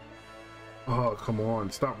 Oh, come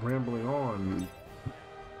on, stop rambling on.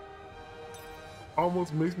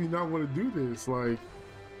 Almost makes me not want to do this, like.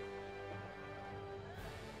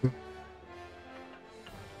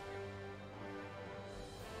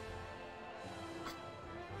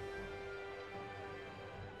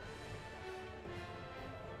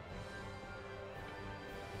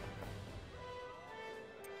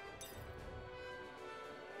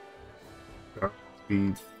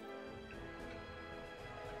 Speed.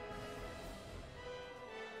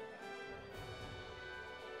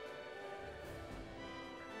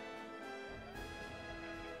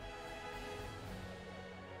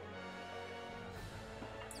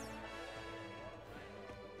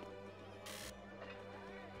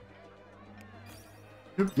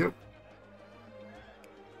 Yep.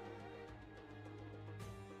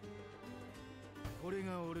 これ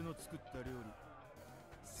が作った料理。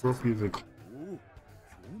 Scorpions and おお、興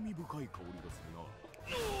味深い香りがするな。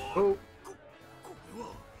 oh, これは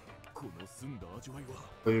この澄んだ味わいは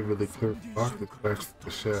flavor the clear pocket matches the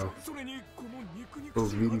shell. それにこの肉肉 Those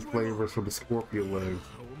しい meaty 味わいは flavors from the scorpion legs.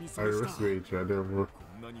 お見 I せした。 underestimate you. I never こ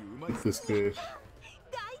んなにうまい eat this fish. 大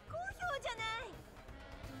好評じゃない。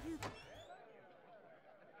というか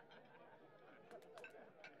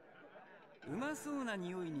うまそうな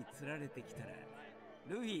匂いにつられてきたら、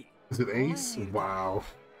ルフィ。 Is it Ace? Wow.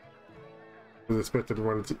 Was expected to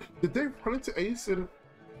run into. Did they run into Ace? And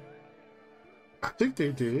I think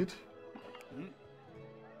they did.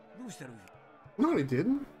 どうしたルフ No, they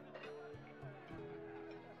didn't.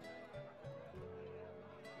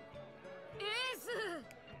 エース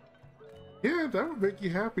Yeah, that would make you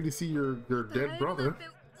happy to see your dead brother.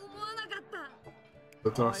 思わなかった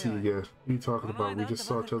Let's all see you again. What are you talking about? We just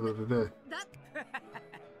saw each other today. だィ。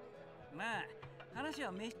まあ、話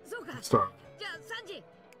はめ。そうか Stop. じゃあサンジ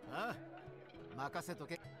ああ、任せと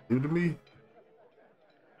け。 You to me?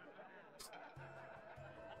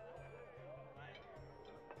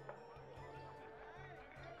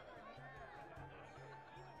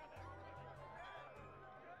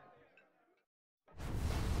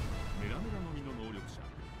 メラメラの実の能力者、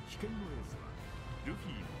危険のエースはルフ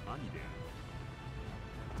ィの兄である。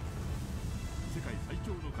世界最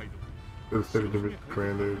強の海賊 There's 7 different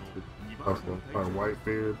commanders. Also,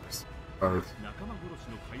 Whitebeard, 仲間殺し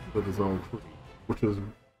の海賊 with his own, which is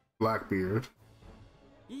Blackbeard.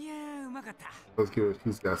 いやー、うまかった。 That's good.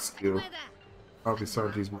 He's got skill. 前だ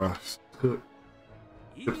Obviously, Sanji's my cook.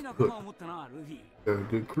 いい仲間を持ったな、ルフィ。 Got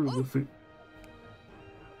a good crew, Luffy.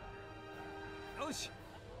 よし。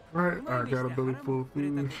 Alright, I got a belly full of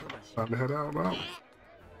food. Time to head out now.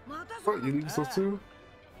 またそ What, you need so too?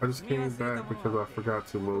 I just came back because I forgot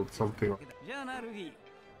to load something. じゃあな、ルフィ。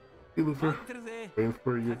 Hey, Luffy. 待ってるぜ。 Waiting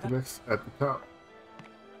for you at the next at the top.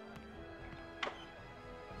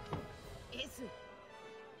 エース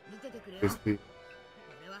見ててくれよ It's the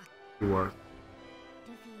俺は you are. ルフ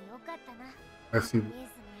ィよかったな。 I see エースに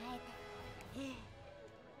会えて。え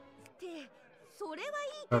え。ってそれはい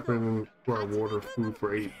いけど。 happening to our water food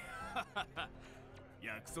for 8.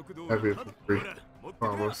 約束通り Have it for ほ free. ら持ってくれ。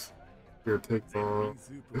 Promise. Here, take 絶 on. 品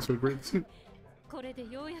スープ It's a great soup. これで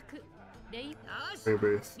ようやくレイよし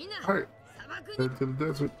Rainbase. みんな Alright, 砂漠に head to the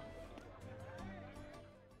desert.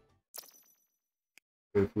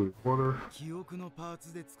 Get food and water. 記憶のパー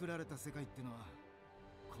ツで作られた世界ってのは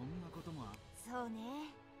こんなこともある。そう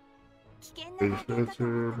ね。危険 Maybe な体験だと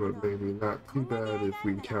adventure, 思っ but たけど。 maybe not too bad if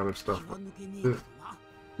we encounter stuff 気は like 抜けねえ this. けどな。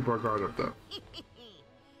 Keep our guard up though.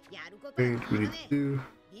 やることは Things 決 we ま need らね to do.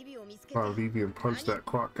 ビビを見つけて Find Vivi and punch that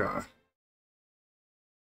clock guy.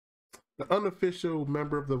 The unofficial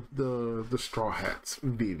member of the Straw Hats,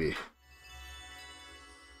 Vivi.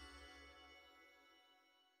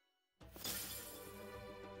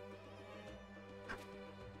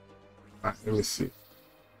 Alright, let me see.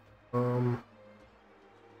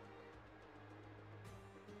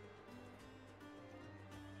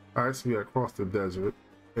 Alright, so we gotta cross the desert,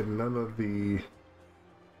 and none of the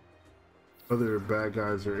other bad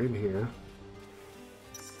guys are in here.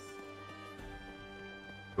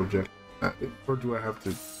 Project, or do I have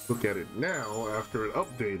to look at it now after it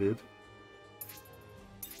updated?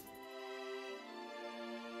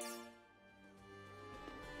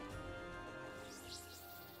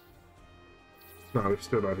 No, they're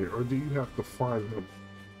still not here. Or do you have to find them?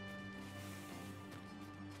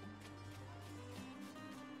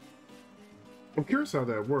 I'm curious how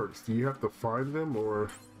that works. Do you have to find them, or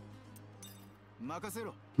任せ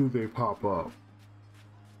ろ。 do they pop up?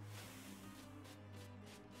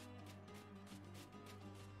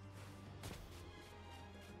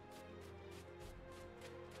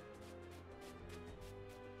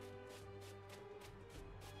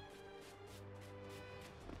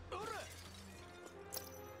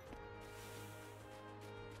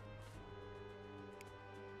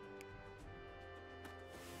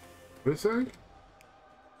 What is it?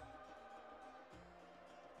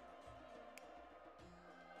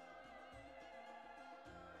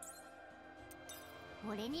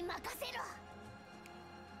 俺に任せろ。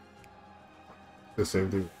 The same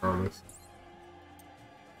thing, promise.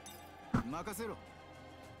 任せろ。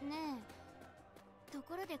ねえ、と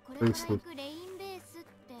ころでこれから行くレインベースっ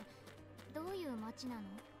てどういう街なの？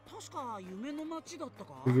確か夢の街だった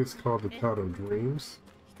か I think it's called the Town of Dreams.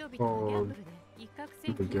 人々がギャンブルで一攫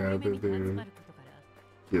千金の夢に集まることか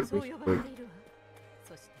ら Yeah, そう呼 basically ばれているわ。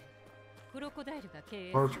そしてクロコダイルが経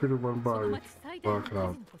営す large る creature run その by 町最大のカジノ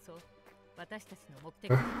crocodile. こそ私たちの目的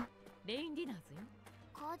だ。レインディナーズよ。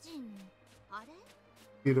カジノ。あれ？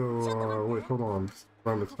 You know, wait, hold on.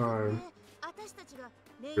 Around the time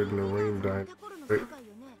in the rain died. Right?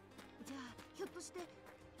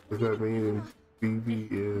 Does that mean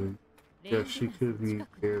BB is? Yeah, she could be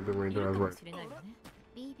near the rain died, right?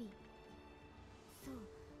 ビビそう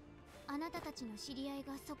あなたたちの知り合い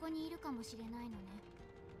がそこにいるかもしれないのね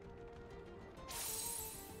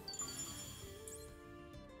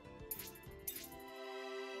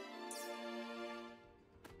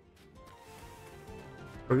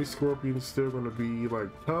Are these scorpions still gonna be like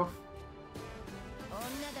tough?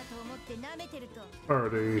 Or are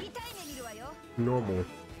they normal?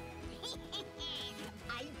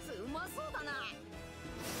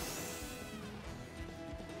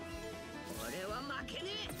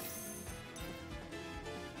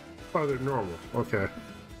 Oh, they're normal. Okay.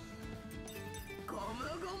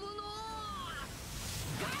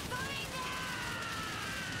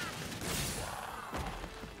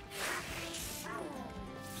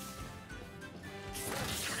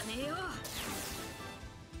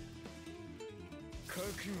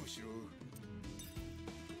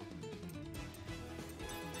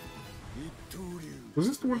 Was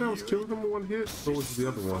this the one that was killing them in one hit? Or was it the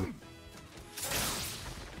other one?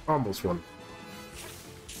 Almost one.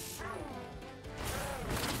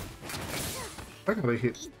 I gotta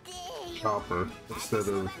hit Chopper instead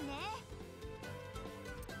of...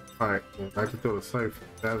 Alright, I can throw the scythe.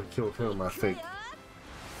 That'll kill him, I think.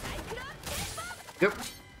 Yep.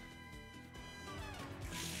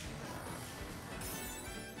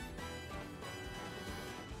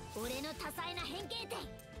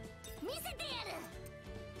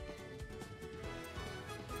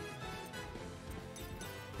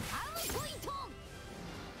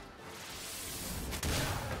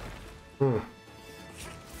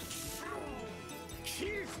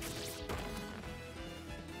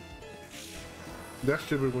 That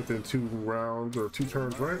should have been within 2 rounds or 2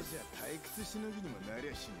 turns, right?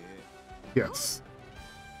 Yes.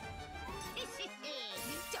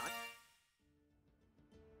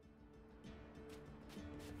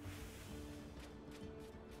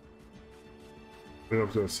 I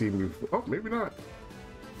was gonna see me before. Oh, maybe not.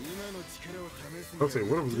 I'll say,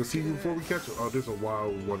 what I was gonna see you before we catch it. Oh, there's a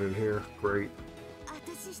wild one in here. Great.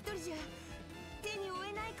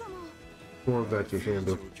 More of that can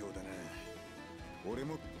handle.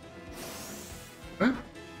 Huh?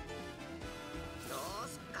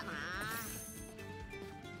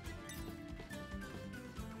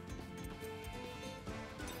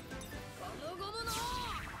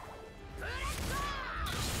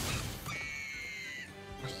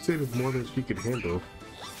 I should say there's more than she could handle.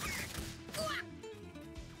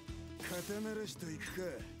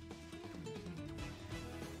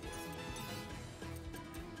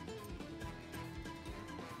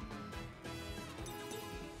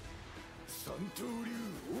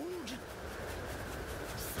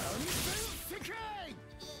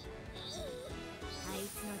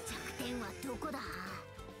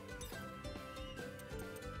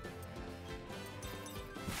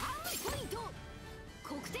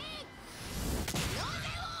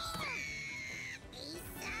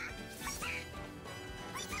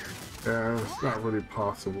 Yeah, it's not really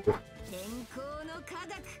possible. I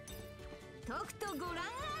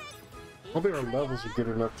don't think our levels are good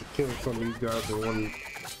enough to kill some of these guys in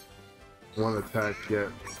one attack yet.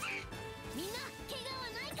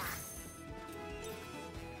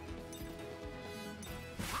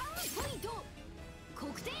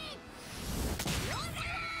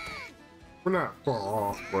 We're not far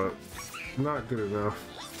off, but not good enough.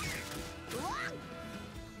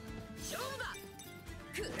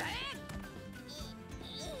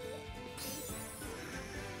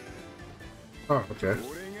 Oh, okay.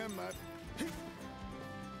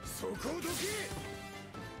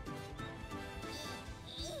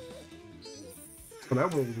 Oh,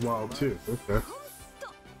 that one was wild too. Okay.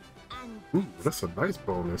 Ooh, that's a nice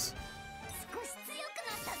bonus.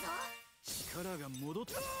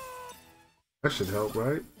 That should help,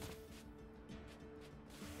 right?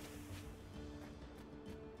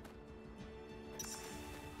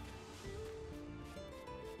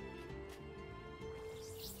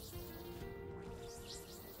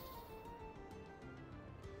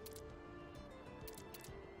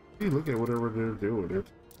 Hey, look at whatever they're doing it.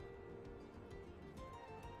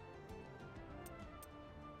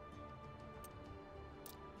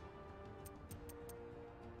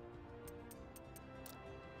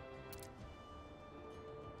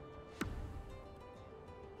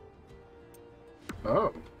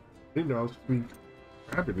 Oh, he knows we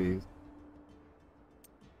grabbing these.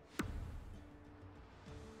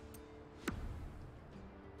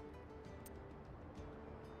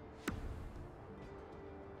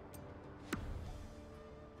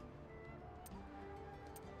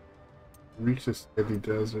 reach this sandy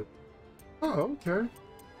desert. Oh, okay.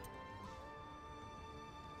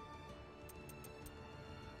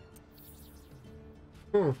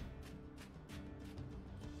 Hmm.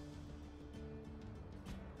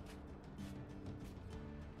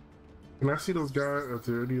 Can I see those guys? Are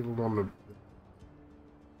there any of them on the...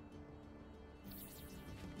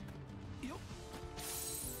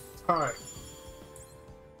 Alright.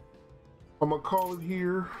 I'm gonna call it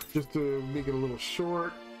here just to make it a little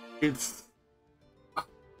short. It's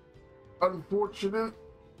unfortunate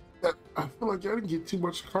that I feel like I didn't get too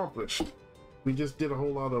much accomplished. We just did a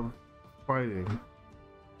whole lot of fighting.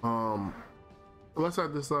 Unless I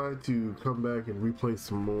decide to come back and replay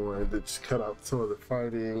some more and then just cut out some of the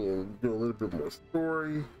fighting and do a little bit more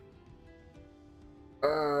story.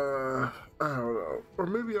 I don't know. Or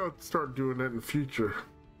maybe I'll start doing that in the future.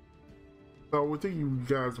 So I think you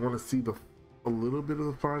guys want to see a little bit of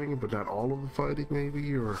the fighting, but not all of the fighting,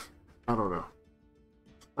 maybe, or I don't know.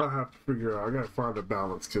 I'll have to figure out. I gotta find a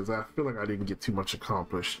balance because I feel like I didn't get too much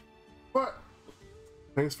accomplished. But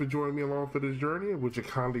thanks for joining me along for this journey. Would you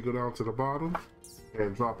kindly go down to the bottom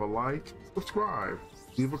and drop a like, subscribe,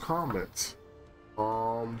 leave a comment,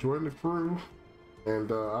 join the crew,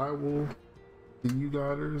 and I will see you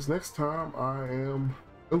guys next time. I am.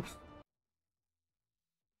 Oops.